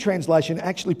Living Translation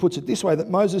actually puts it this way, that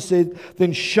Moses said,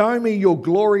 then show me your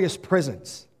glorious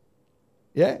presence.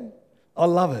 Yeah? I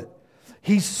love it.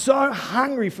 He's so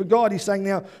hungry for God. He's saying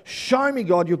now, show me,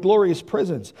 God, your glorious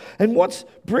presence. And what's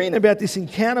brilliant about this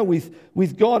encounter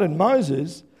with God and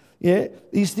Moses, yeah,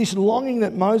 is this longing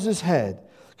that Moses had.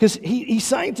 Because he's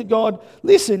saying to God,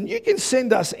 listen, you can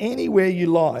send us anywhere you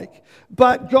like,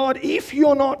 but God, if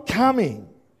you're not coming,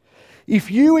 if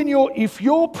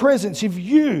your presence, if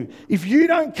you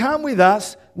don't come with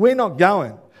us, we're not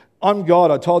going. I'm God,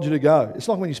 I told you to go. It's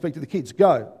like when you speak to the kids,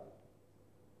 go.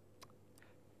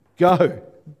 Go.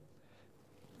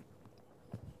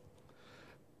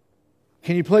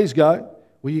 Can you please go?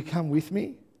 Will you come with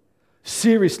me?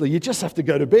 Seriously, you just have to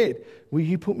go to bed. Will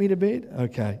you put me to bed?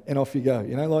 Okay, and off you go.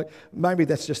 You know, like maybe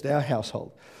that's just our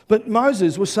household. But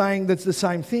Moses was saying that's the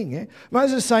same thing. Yeah?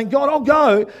 Moses is saying, God, I'll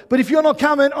go, but if you're not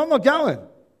coming, I'm not going.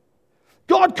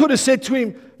 God could have said to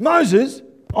him, Moses,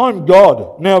 I'm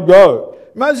God, now go.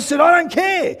 Moses said, I don't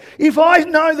care. If I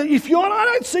know that I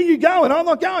don't see you going, I'm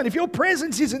not going. If your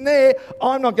presence isn't there,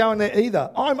 I'm not going there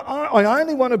either. I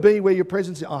only want to be where your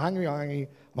presence is. I'm hungry, I'm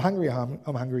hungry, I'm hungry,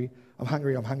 I'm hungry, I'm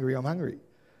hungry, I'm hungry, I'm hungry.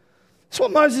 That's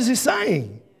what Moses is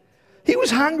saying. He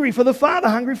was hungry for the Father,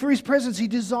 hungry for his presence. He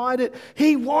desired it.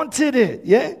 He wanted it,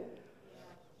 yeah?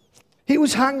 He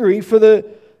was hungry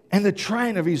and the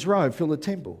train of his robe filled the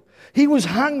temple. He was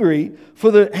hungry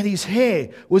and his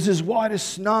hair was as white as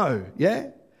snow,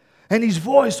 yeah? And his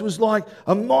voice was like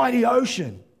a mighty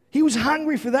ocean. He was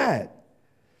hungry for that.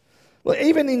 Well,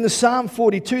 even in the Psalm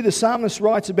 42, the psalmist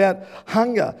writes about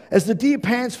hunger. As the deer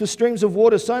pants for streams of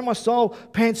water, so my soul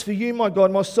pants for you, my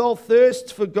God. My soul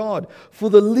thirsts for God, for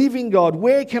the living God.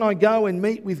 Where can I go and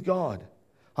meet with God?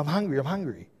 I'm hungry, I'm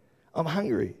hungry, I'm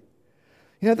hungry.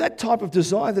 You know, that type of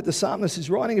desire that the psalmist is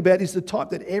writing about is the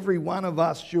type that every one of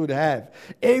us should have.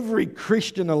 Every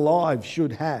Christian alive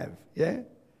should have, yeah?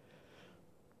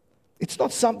 It's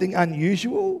not something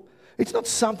unusual. It's not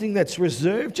something that's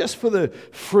reserved just for the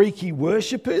freaky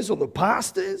worshippers or the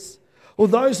pastors or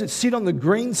those that sit on the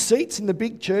green seats in the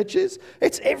big churches.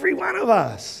 It's every one of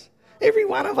us. Every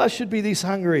one of us should be this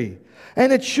hungry.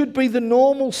 And it should be the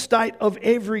normal state of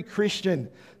every Christian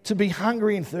to be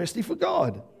hungry and thirsty for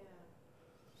God.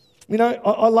 You know,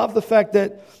 I love the fact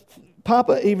that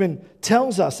Papa even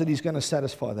tells us that he's going to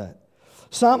satisfy that.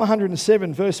 Psalm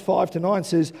 107 verse 5 to 9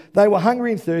 says, they were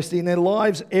hungry and thirsty and their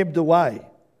lives ebbed away.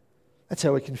 That's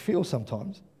how it can feel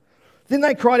sometimes. Then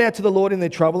they cried out to the Lord in their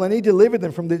trouble, and he delivered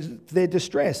them from their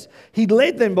distress. He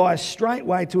led them by a straight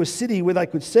way to a city where they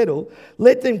could settle.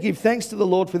 Let them give thanks to the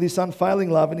Lord for this unfailing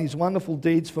love and his wonderful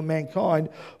deeds for mankind,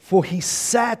 for he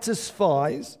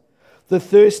satisfies the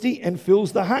thirsty and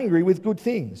fills the hungry with good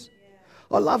things.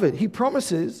 I love it. He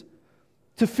promises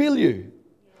to fill you.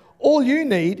 All you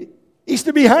need is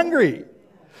to be hungry.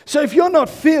 So if you're not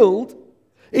filled,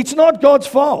 it's not God's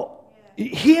fault.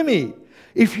 Hear me.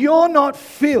 If you're not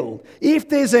filled, if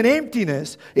there's an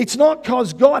emptiness, it's not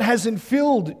because God hasn't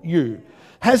filled you,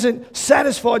 hasn't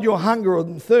satisfied your hunger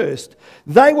and thirst.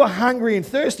 They were hungry and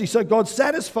thirsty, so God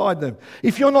satisfied them.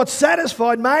 If you're not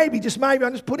satisfied, maybe, just maybe,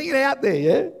 I'm just putting it out there,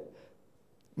 yeah?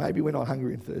 Maybe we're not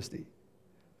hungry and thirsty.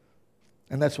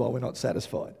 And that's why we're not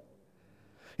satisfied.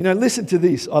 You know, listen to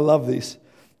this. I love this.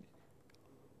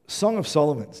 Song of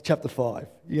Solomon, chapter 5.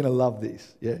 You're going to love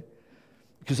this, yeah?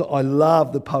 Because I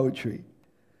love the poetry.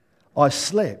 I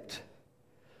slept,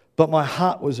 but my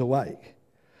heart was awake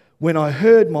when I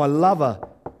heard my lover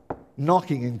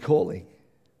knocking and calling.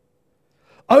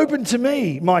 Open to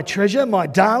me, my treasure, my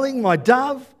darling, my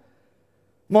dove,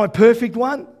 my perfect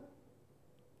one.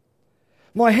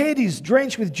 My head is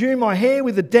drenched with dew, my hair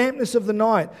with the dampness of the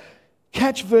night.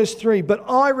 Catch verse 3. But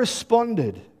I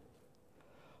responded,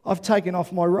 I've taken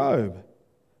off my robe.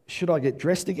 Should I get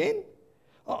dressed again?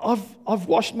 I've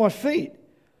washed my feet.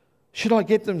 Should I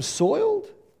get them soiled?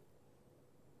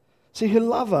 See, her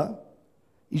lover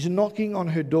is knocking on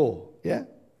her door, yeah?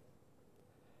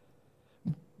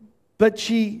 But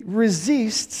she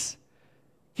resists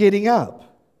getting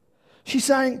up. She's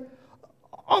saying,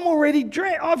 I'm already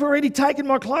dressed. I've already taken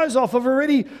my clothes off. I've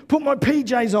already put my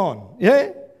PJs on,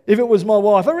 yeah? If it was my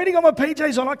wife, I've already got my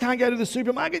PJs on. I can't go to the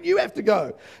supermarket. You have to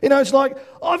go. You know, it's like,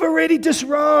 I've already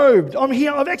disrobed. I'm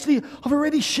here. I've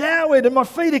already showered and my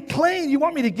feet are clean. You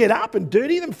want me to get up and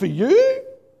dirty them for you?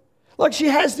 Like she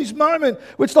has this moment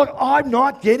where it's like, I'm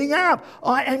not getting up.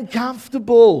 I am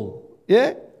comfortable.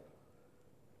 Yeah?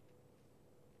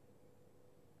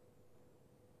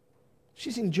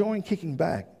 She's enjoying kicking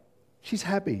back. She's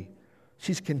happy.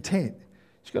 She's content.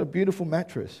 She's got a beautiful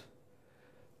mattress.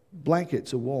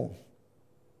 Blankets are warm.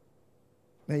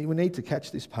 Now, you need to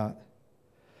catch this part.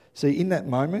 See, in that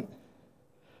moment,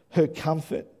 her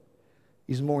comfort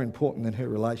is more important than her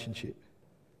relationship.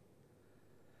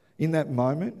 In that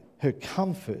moment, her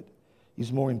comfort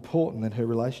is more important than her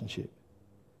relationship.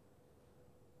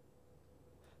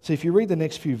 So if you read the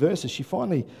next few verses, she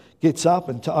finally gets up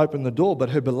and to open the door, but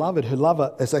her beloved, her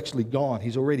lover, has actually gone.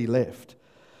 He's already left.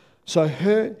 So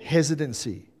her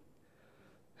hesitancy,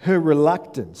 her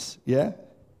reluctance, yeah,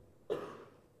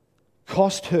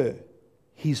 cost her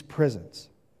his presence.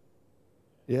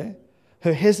 Yeah?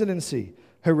 Her hesitancy,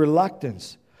 her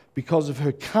reluctance, because of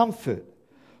her comfort,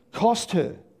 cost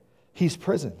her his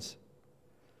presence.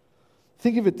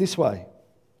 Think of it this way.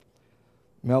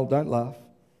 Mel, don't laugh.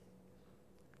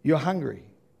 You're hungry.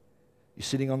 You're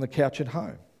sitting on the couch at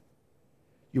home.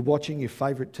 You're watching your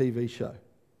favourite TV show.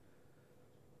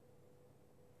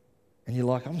 And you're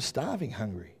like, I'm starving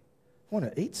hungry. I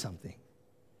want to eat something.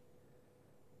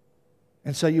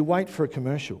 And so you wait for a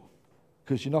commercial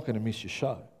because you're not going to miss your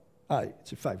show. Hey,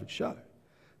 it's your favourite show.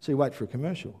 So you wait for a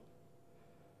commercial.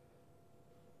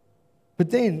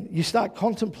 But then you start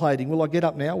contemplating, will I get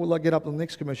up now? Will I get up on the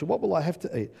next commercial? What will I have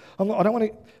to eat? I don't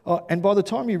want to... and by the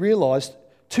time you realise,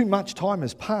 too much time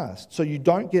has passed, so you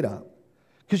don't get up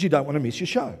because you don't want to miss your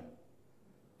show.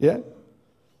 Yeah?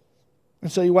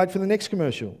 And so you wait for the next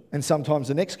commercial, and sometimes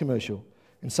the next commercial,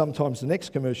 and sometimes the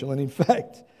next commercial. And in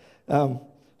fact,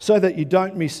 so that you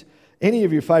don't miss any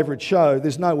of your favourite show,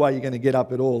 there's no way you're going to get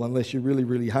up at all unless you're really,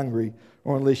 really hungry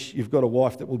or unless you've got a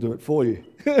wife that will do it for you.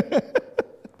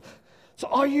 So,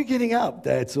 are you getting up?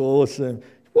 That's awesome.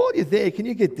 While you're there, can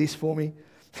you get this for me?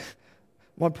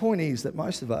 My point is that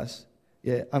most of us,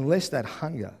 yeah, unless that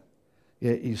hunger,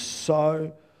 yeah, is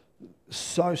so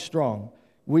strong,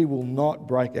 we will not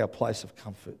break our place of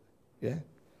comfort. Yeah,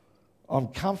 I'm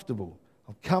comfortable.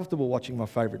 I'm comfortable watching my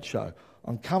favourite show.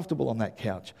 I'm comfortable on that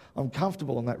couch. I'm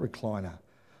comfortable on that recliner.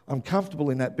 I'm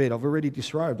comfortable in that bed. I've already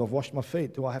disrobed. I've washed my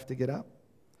feet. Do I have to get up?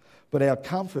 But our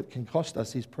comfort can cost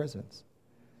us His presence.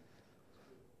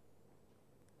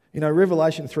 You know,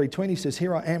 Revelation 3:20 says,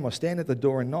 "Here I am, I stand at the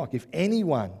door and knock. If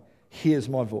anyone hears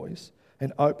my voice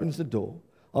and opens the door,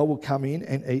 I will come in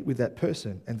and eat with that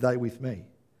person and they with me."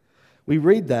 We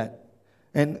read that,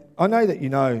 and I know that you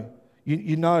know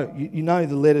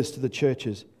the letters to the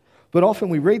churches, but often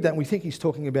we read that and we think he's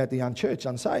talking about the unchurched,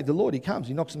 unsaved. The Lord, He comes,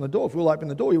 He knocks on the door. If we'll open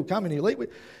the door, He'll come and He'll eat with.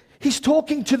 He's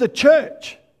talking to the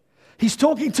church. He's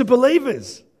talking to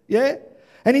believers, yeah?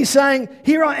 And He's saying,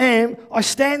 here I am, I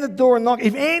stand at the door and knock.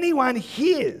 If anyone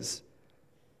hears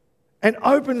and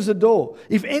opens the door,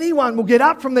 if anyone will get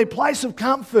up from their place of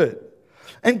comfort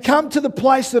and come to the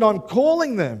place that I'm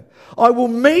calling them, I will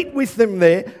meet with them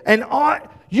there, and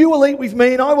you will eat with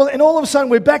me, and I will. And all of a sudden,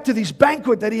 we're back to this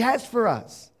banquet that He has for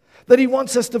us, that He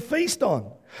wants us to feast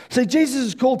on. See,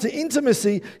 Jesus' call to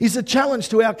intimacy is a challenge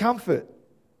to our comfort.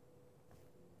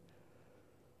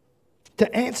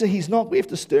 To answer His knock, we have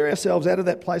to stir ourselves out of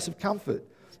that place of comfort,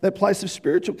 that place of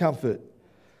spiritual comfort.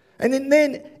 And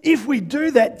then if we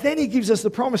do that, then He gives us the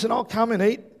promise, and I'll come and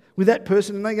eat with that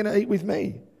person, and they're going to eat with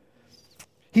me.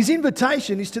 His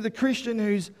invitation is to the Christian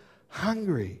who's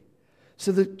hungry.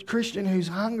 So the Christian who's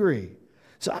hungry.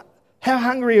 So how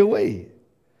hungry are we?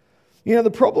 You know,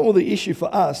 the problem or the issue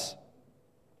for us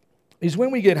is when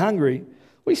we get hungry,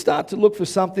 we start to look for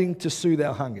something to soothe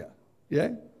our hunger.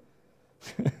 Yeah?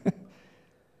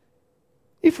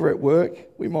 If we're at work,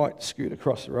 we might scoot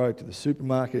across the road to the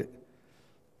supermarket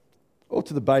or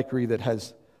to the bakery that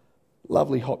has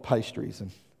lovely hot pastries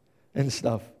and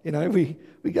stuff. You know, we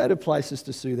go to places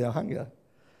to soothe our hunger.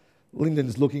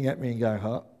 Lyndon's looking at me and going,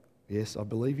 "Oh, yes, I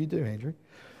believe you do, Andrew."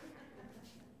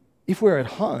 If we're at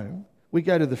home, we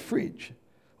go to the fridge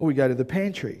or we go to the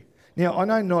pantry. Now, I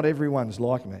know not everyone's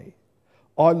like me.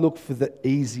 I look for the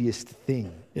easiest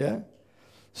thing, yeah?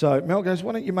 So Mel goes,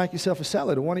 "Why don't you make yourself a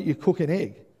salad, or why don't you cook an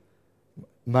egg?"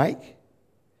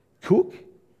 Cook,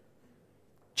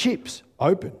 chips,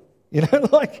 open. You know,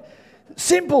 like,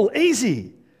 Simple,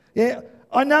 easy. Yeah,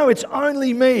 I know it's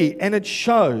only me and it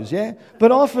shows, yeah?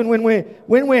 But often when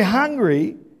we're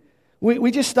hungry,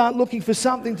 we just start looking for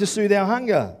something to soothe our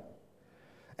hunger.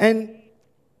 And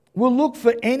we'll look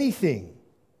for anything,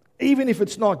 even if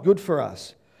it's not good for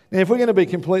us. Now, if we're going to be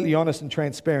completely honest and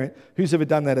transparent, who's ever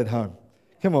done that at home?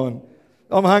 Come on.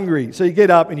 I'm hungry. So you get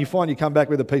up and you find you come back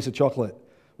with a piece of chocolate.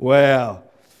 Wow.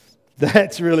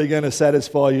 That's really going to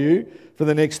satisfy you for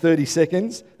the next 30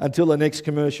 seconds until the next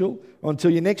commercial, or until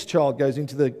your next child goes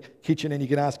into the kitchen and you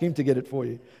can ask him to get it for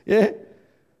you. Yeah?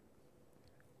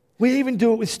 We even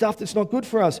do it with stuff that's not good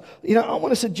for us. You know, I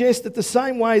want to suggest that the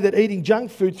same way that eating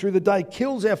junk food through the day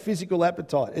kills our physical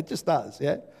appetite. It just does,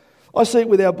 yeah? I see it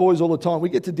with our boys all the time. We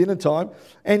get to dinner time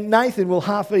and Nathan will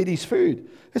half eat his food.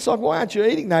 It's like, why aren't you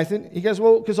eating, Nathan? He goes,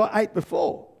 well, because I ate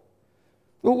before.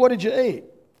 Well, what did you eat?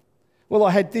 Well,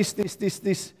 I had this.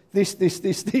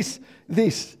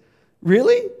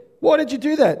 Really? Why did you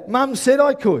do that? Mum said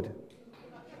I could.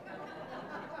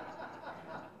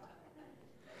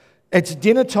 It's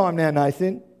dinner time now,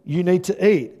 Nathan. You need to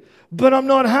eat. But I'm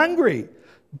not hungry.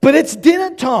 But it's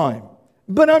dinner time.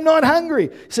 But I'm not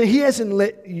hungry. So he hasn't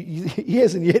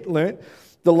yet learnt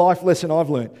the life lesson I've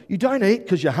learnt. You don't eat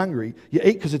because you're hungry. You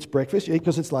eat because it's breakfast. You eat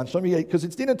because it's lunchtime. You eat because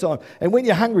it's dinner time. And when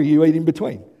you're hungry, you eat in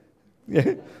between.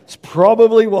 Yeah? It's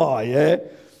probably why, yeah?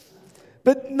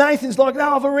 But Nathan's like,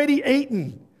 no, I've already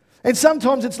eaten. And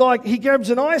sometimes it's like he grabs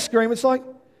an ice cream. It's like,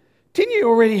 didn't you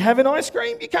already have an ice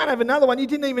cream? You can't have another one. You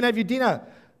didn't even have your dinner.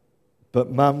 But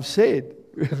Mum said.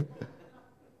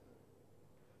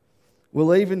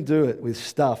 We'll even do it with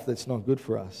stuff that's not good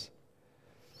for us.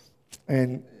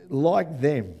 And like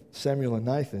them, Samuel and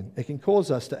Nathan, it can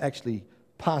cause us to actually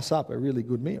pass up a really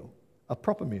good meal, a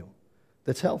proper meal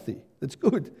that's healthy, that's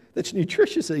good, that's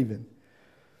nutritious even.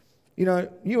 You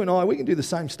know, you and I, we can do the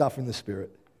same stuff in the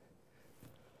Spirit.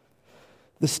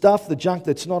 The stuff, the junk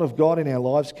that's not of God in our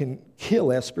lives can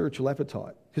kill our spiritual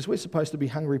appetite because we're supposed to be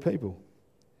hungry people.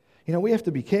 You know, we have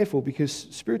to be careful because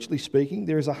spiritually speaking,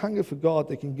 there is a hunger for God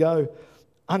that can go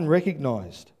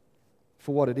unrecognised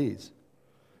for what it is.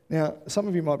 Now, some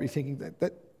of you might be thinking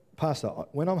that Pastor,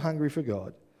 when I'm hungry for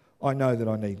God, I know that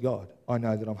I need God. I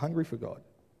know that I'm hungry for God.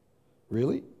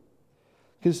 Really?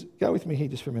 Because go with me here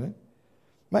just for a minute.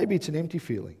 Maybe it's an empty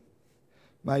feeling.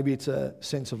 Maybe it's a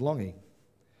sense of longing.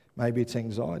 Maybe it's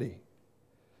anxiety.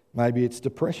 Maybe it's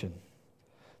depression.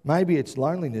 Maybe it's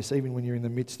loneliness even when you're in the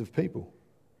midst of people.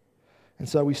 And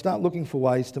so we start looking for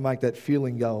ways to make that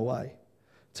feeling go away,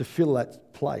 to fill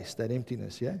that place, that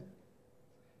emptiness, yeah?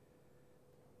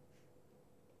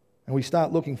 And we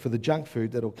start looking for the junk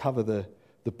food that'll cover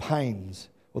the pains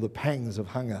or the pangs of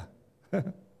hunger.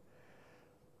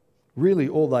 Really,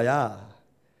 all they are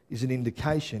is an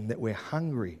indication that we're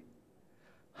hungry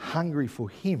for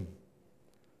Him.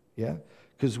 Yeah?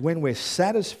 Because when we're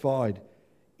satisfied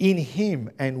in Him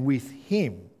and with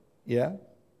Him, yeah,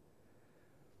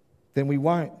 then we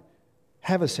won't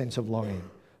have a sense of longing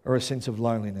or a sense of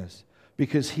loneliness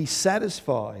because He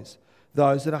satisfies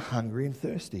those that are hungry and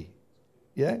thirsty.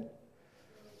 Yeah?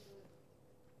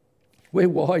 We're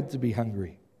wired to be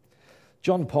hungry.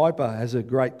 John Piper has a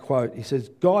great quote. He says,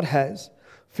 God has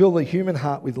filled the human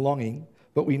heart with longing,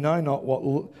 but we know not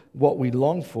what we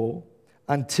long for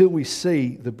until we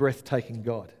see the breathtaking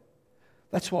God.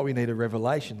 That's why we need a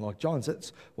revelation like John's.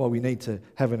 That's why we need to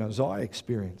have an Isaiah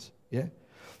experience. Yeah?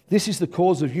 This is the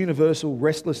cause of universal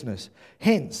restlessness.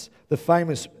 Hence, the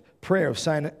famous prayer of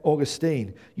St.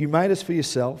 Augustine, you made us for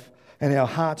yourself, and our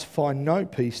hearts find no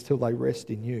peace till they rest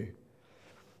in you.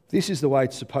 This is the way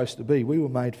it's supposed to be. We were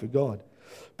made for God.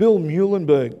 Bill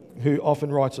Muhlenberg, who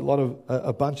often writes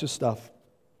a bunch of stuff,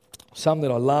 some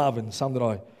that I love and some that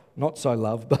I not so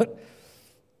love, but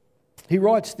he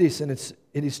writes this, and it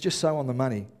is just so on the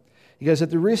money. He goes, at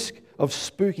the risk of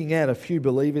spooking out a few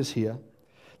believers here,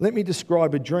 let me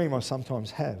describe a dream I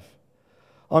sometimes have.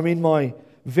 I'm in my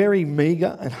very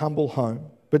meagre and humble home,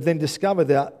 but then discover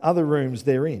there are other rooms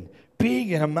therein,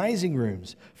 big and amazing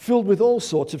rooms, filled with all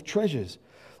sorts of treasures.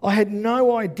 I had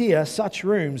no idea such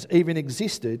rooms even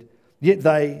existed, yet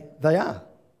they are.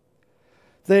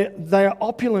 They are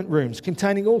opulent rooms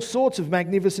containing all sorts of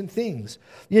magnificent things.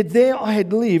 Yet there I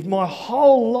had lived my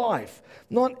whole life,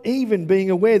 not even being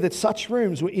aware that such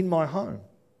rooms were in my home.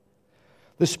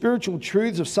 The spiritual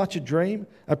truths of such a dream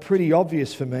are pretty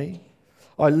obvious for me.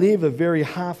 I live a very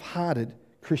half-hearted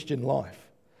Christian life.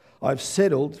 I've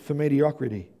settled for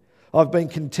mediocrity. I've been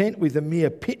content with a mere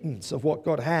pittance of what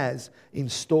God has in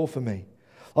store for me.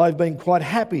 I've been quite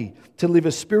happy to live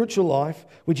a spiritual life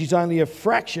which is only a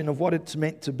fraction of what it's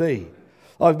meant to be.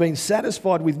 I've been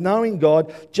satisfied with knowing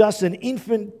God just an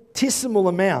infinitesimal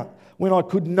amount when I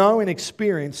could know and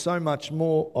experience so much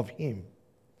more of Him.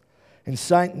 And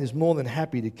Satan is more than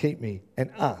happy to keep me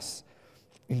and us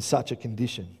in such a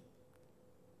condition.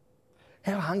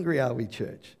 How hungry are we,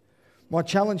 church? My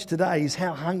challenge today is,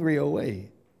 how hungry are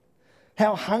we?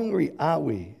 How hungry are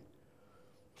we?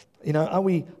 You know, are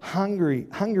we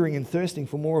hungering and thirsting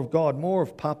for more of God, more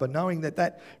of Papa, knowing that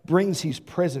that brings His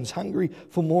presence, hungry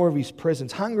for more of His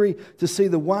presence, hungry to see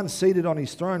the one seated on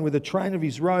His throne with a train of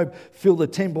His robe fill the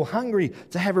temple, hungry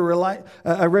to have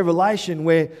a revelation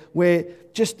where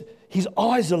just His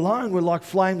eyes alone were like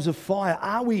flames of fire.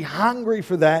 Are we hungry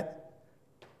for that?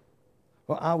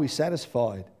 Or are we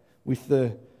satisfied with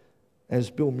the, as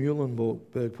Bill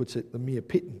Muhlenberg puts it, the mere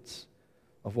pittance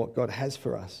of what God has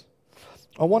for us?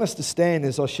 I want us to stand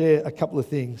as I share a couple of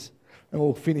things, and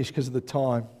we'll finish because of the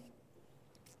time.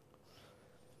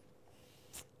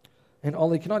 And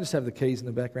Ollie, can I just have the keys in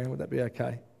the background? Would that be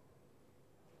okay?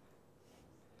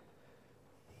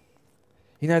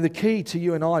 You know, the key to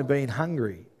you and I being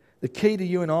hungry, the key to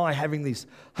you and I having this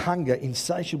hunger,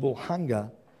 insatiable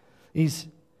hunger, is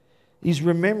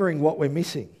remembering what we're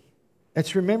missing.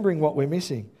 It's remembering what we're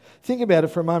missing. Think about it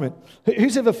for a moment.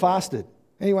 Who's ever fasted?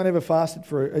 Anyone ever fasted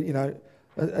for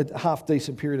a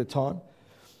half-decent period of time?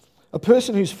 A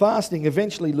person who's fasting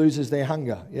eventually loses their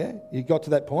hunger, yeah? You got to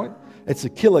that point? It's a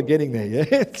killer getting there,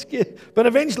 yeah? But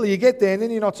eventually you get there and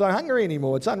then you're not so hungry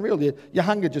anymore. It's unreal. Your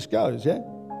hunger just goes, yeah?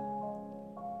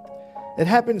 It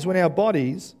happens when our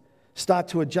bodies start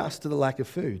to adjust to the lack of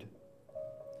food.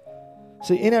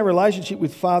 See, in our relationship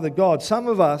with Father God, some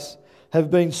of us have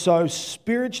been so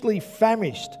spiritually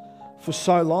famished for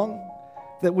so long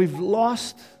that we've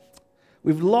lost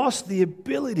the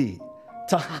ability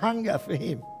to hunger for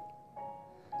Him.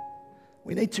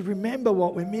 We need to remember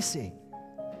what we're missing.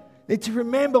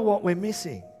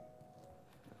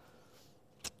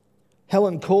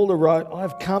 Helen Calder wrote,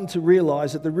 "I've come to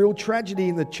realize that the real tragedy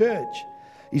in the church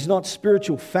is not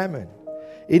spiritual famine.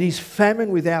 It is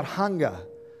famine without hunger,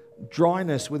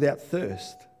 dryness without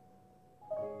thirst."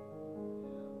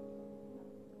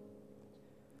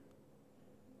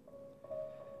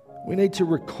 We need to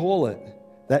recall it,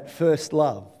 that first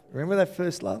love. Remember that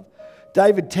first love?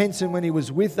 David Tenson, when he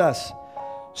was with us,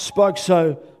 spoke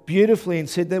so beautifully and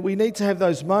said that we need to have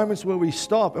those moments where we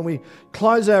stop and we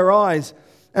close our eyes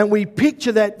and we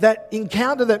picture that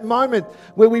encounter, that moment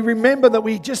where we remember that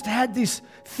we just had this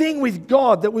thing with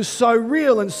God that was so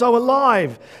real and so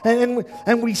alive.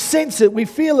 And we sense it, we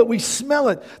feel it, we smell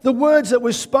it. The words that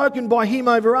were spoken by Him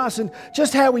over us and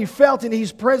just how we felt in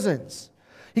His presence.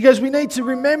 He goes, we need to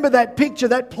remember that picture,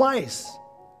 that place.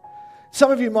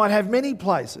 Some of you might have many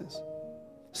places.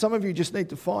 Some of you just need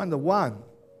to find the one.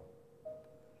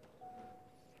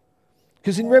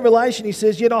 Because in Revelation He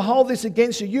says, "Yet I hold this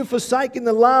against you. You've forsaken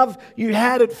the love you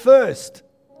had at first.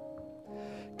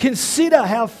 Consider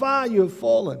how far you have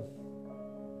fallen."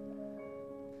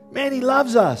 Man, He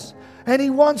loves us. And He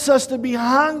wants us to be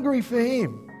hungry for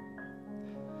Him.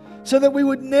 So that we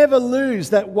would never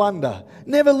lose that wonder,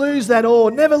 never lose that awe,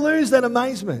 never lose that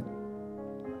amazement.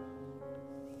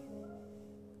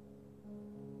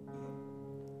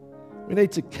 We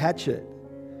need to catch it.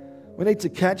 We need to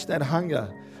catch that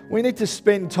hunger. We need to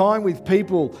spend time with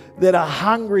people that are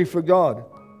hungry for God.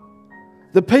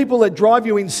 The people that drive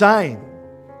you insane.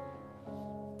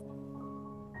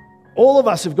 All of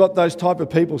us have got those type of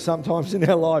people sometimes in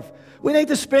our life. We need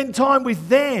to spend time with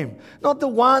them, not the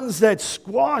ones that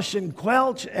squash and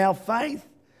squelch our faith,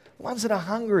 the ones that are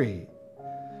hungry,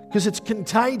 because it's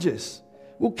contagious.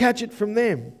 We'll catch it from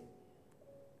them.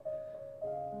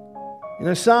 You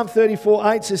know, Psalm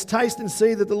 34:8 says, "Taste and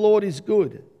see that the Lord is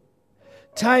good."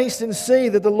 Taste and see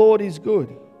that the Lord is good.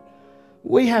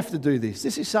 We have to do this.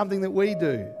 This is something that we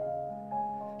do.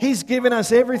 He's given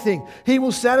us everything. He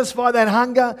will satisfy that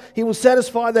hunger. He will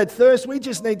satisfy that thirst. We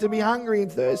just need to be hungry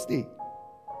and thirsty.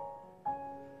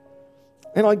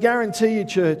 And I guarantee you,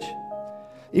 church,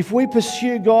 if we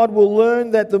pursue God, we'll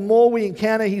learn that the more we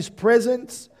encounter His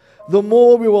presence, the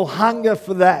more we will hunger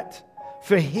for that,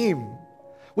 for Him.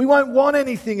 We won't want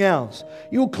anything else.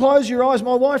 You'll close your eyes.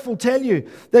 My wife will tell you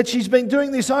that she's been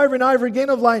doing this over and over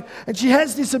again of late, and she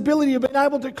has this ability of being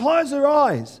able to close her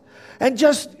eyes and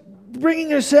just bringing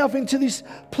herself into this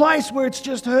place where it's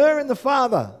just her and the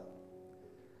Father.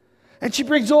 And she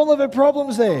brings all of her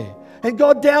problems there. And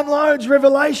God downloads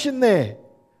revelation there.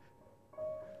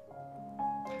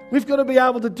 We've got to be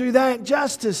able to do that,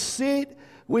 just to sit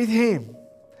with Him.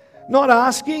 Not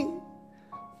asking,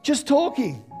 just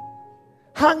talking.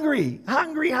 Hungry,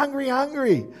 hungry, hungry,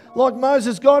 hungry. Like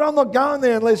Moses, God, I'm not going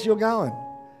there unless you're going.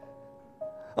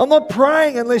 I'm not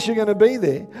praying unless you're going to be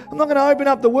there. I'm not going to open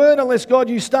up the Word unless, God,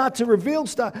 you start to reveal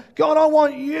stuff. God, I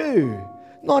want you,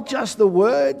 not just the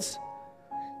words,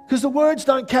 because the words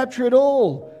don't capture it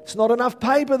all. It's not enough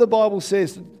paper, the Bible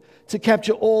says, to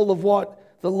capture all of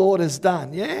what the Lord has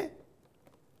done, yeah?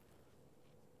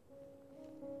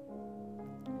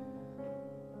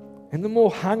 And the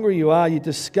more hungry you are, you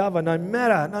discover no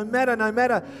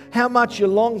matter how much you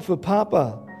long for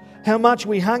Papa, how much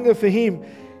we hunger for Him,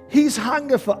 His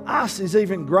hunger for us is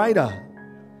even greater.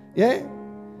 Yeah?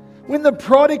 When the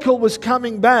prodigal was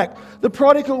coming back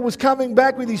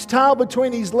with his tail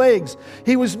between his legs.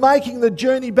 He was making the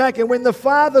journey back. And when the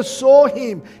father saw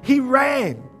him, he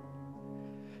ran.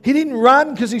 He didn't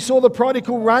run because he saw the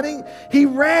prodigal running. He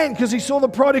ran because he saw the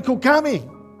prodigal coming.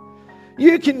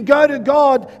 You can go to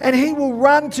God and He will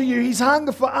run to you. His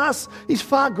hunger for us is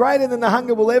far greater than the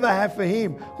hunger we'll ever have for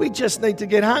Him. We just need to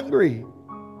get hungry.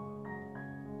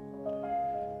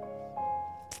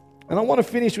 And I want to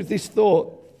finish with this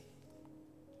thought.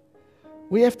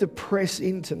 We have to press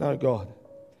in to know God,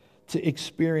 to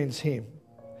experience Him.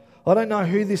 I don't know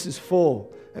who this is for.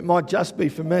 It might just be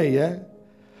for me, yeah?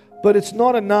 But it's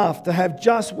not enough to have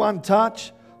just one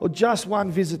touch or just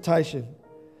one visitation.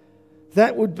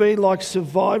 That would be like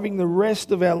surviving the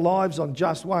rest of our lives on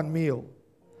just one meal.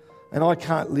 And I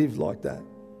can't live like that.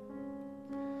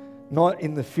 Not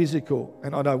in the physical,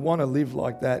 and I don't want to live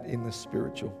like that in the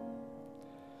spiritual.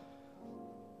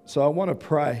 So I want to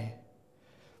pray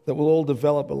that we'll all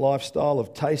develop a lifestyle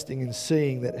of tasting and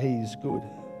seeing that He is good,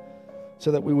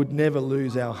 so that we would never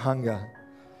lose our hunger.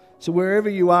 So wherever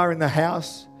you are in the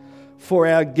house, for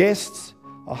our guests,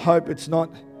 I hope it's not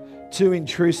too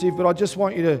intrusive, but I just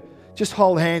want you to just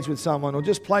hold hands with someone or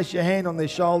just place your hand on their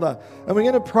shoulder. And we're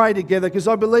going to pray together, because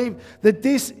I believe that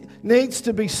this needs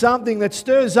to be something that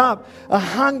stirs up a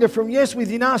hunger from, yes,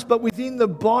 within us, but within the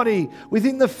body,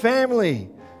 within the family,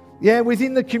 yeah,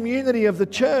 within the community of the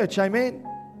church. Amen.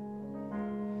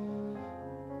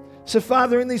 So,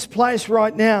 Father, in this place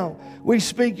right now, we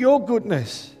speak your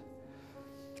goodness.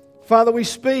 Father, we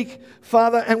speak,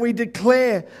 Father, and we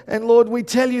declare, and Lord, we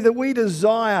tell you that we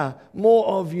desire more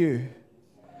of you.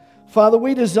 Father,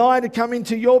 we desire to come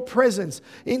into your presence,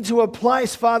 into a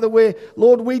place, Father, where,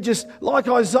 Lord, we just, like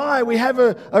Isaiah, we have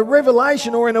a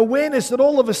revelation or an awareness that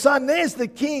all of a sudden there's the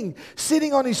King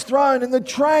sitting on His throne and the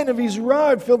train of His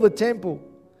robe fill the temple.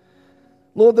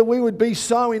 Lord, that we would be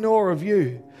so in awe of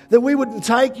you, that we wouldn't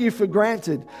take you for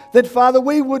granted, that, Father,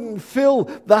 we wouldn't fill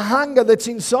the hunger that's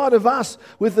inside of us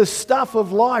with the stuff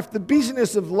of life, the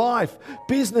business of life,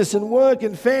 business and work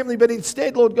and family, but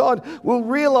instead, Lord God, we'll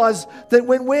realize that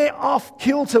when we're off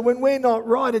kilter, when we're not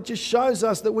right, it just shows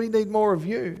us that we need more of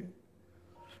you.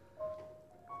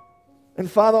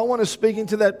 And Father, I want to speak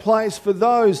into that place for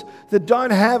those that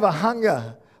don't have a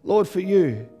hunger, Lord, for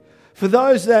you, for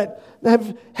those that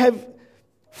have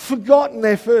forgotten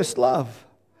their first love.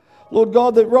 Lord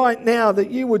God, that right now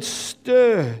that you would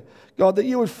stir, God, that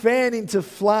you would fan into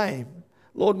flame,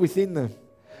 Lord, within them.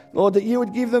 Lord, that you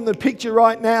would give them the picture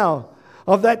right now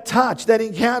of that touch, that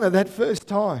encounter, that first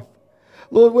time.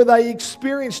 Lord, where they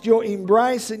experienced your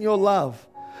embrace and your love.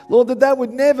 Lord, that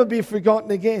would never be forgotten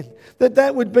again.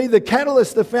 That would be the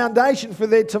catalyst, the foundation for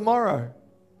their tomorrow.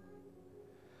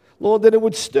 Lord, that it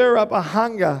would stir up a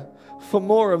hunger for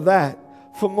more of that,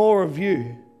 for more of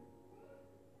you.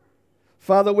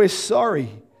 Father, we're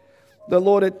sorry that,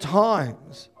 Lord, at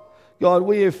times, God,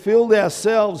 we have filled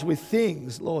ourselves with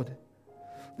things, Lord,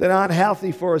 that aren't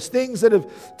healthy for us, things that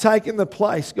have taken the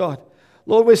place, God.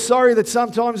 Lord, we're sorry that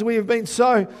sometimes we have been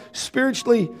so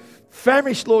spiritually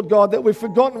famished, Lord God, that we've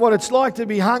forgotten what it's like to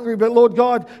be hungry. But, Lord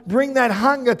God, bring that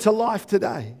hunger to life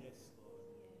today.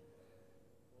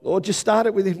 Lord, just start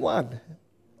it within one.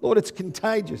 Lord, it's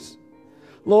contagious.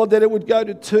 Lord, that it would go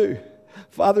to 2.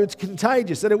 Father, it's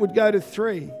contagious that it would go to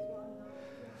 3.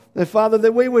 That, Father,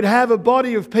 that we would have a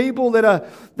body of people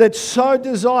that so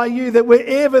desire you that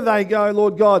wherever they go,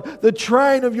 Lord God, the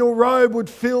train of your robe would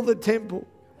fill the temple.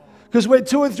 Because where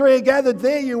 2 or 3 are gathered,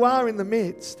 there you are in the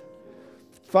midst.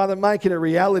 Father, make it a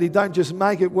reality. Don't just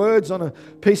make it words on a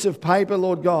piece of paper,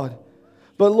 Lord God.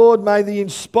 But, Lord, may the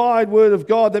inspired word of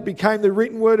God that became the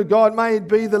written word of God, may it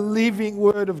be the living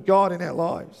word of God in our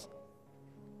lives.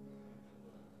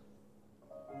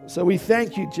 So we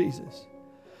thank you, Jesus.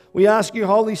 We ask you,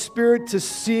 Holy Spirit, to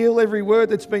seal every word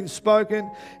that's been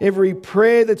spoken, every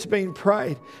prayer that's been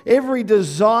prayed, every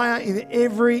desire in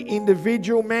every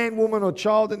individual man, woman, or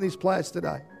child in this place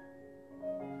today.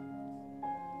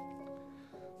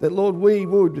 That, Lord, we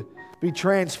would be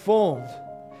transformed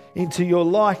into your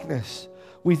likeness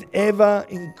with ever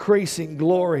increasing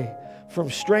glory, from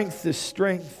strength to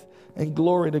strength and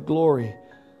glory to glory,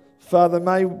 Father,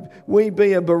 may we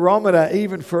be a barometer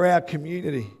even for our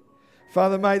community.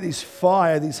 Father, may this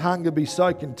fire, this hunger be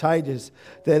so contagious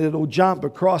that it'll jump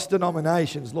across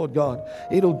denominations, Lord God.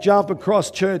 It'll jump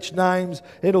across church names.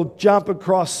 It'll jump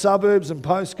across suburbs and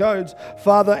postcodes,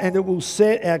 Father, and it will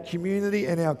set our community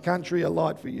and our country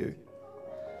alight for you.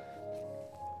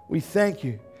 We thank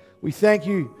you. We thank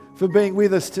you for being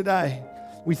with us today.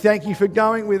 We thank you for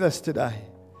going with us today.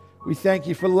 We thank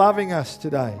you for loving us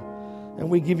today. And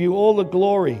we give you all the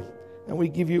glory and we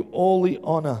give you all the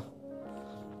honor.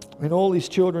 And all his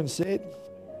children said,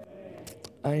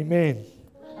 Amen.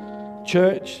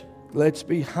 Church, let's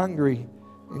be hungry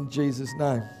in Jesus'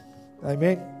 name.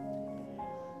 Amen.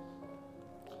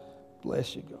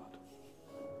 Bless you, God.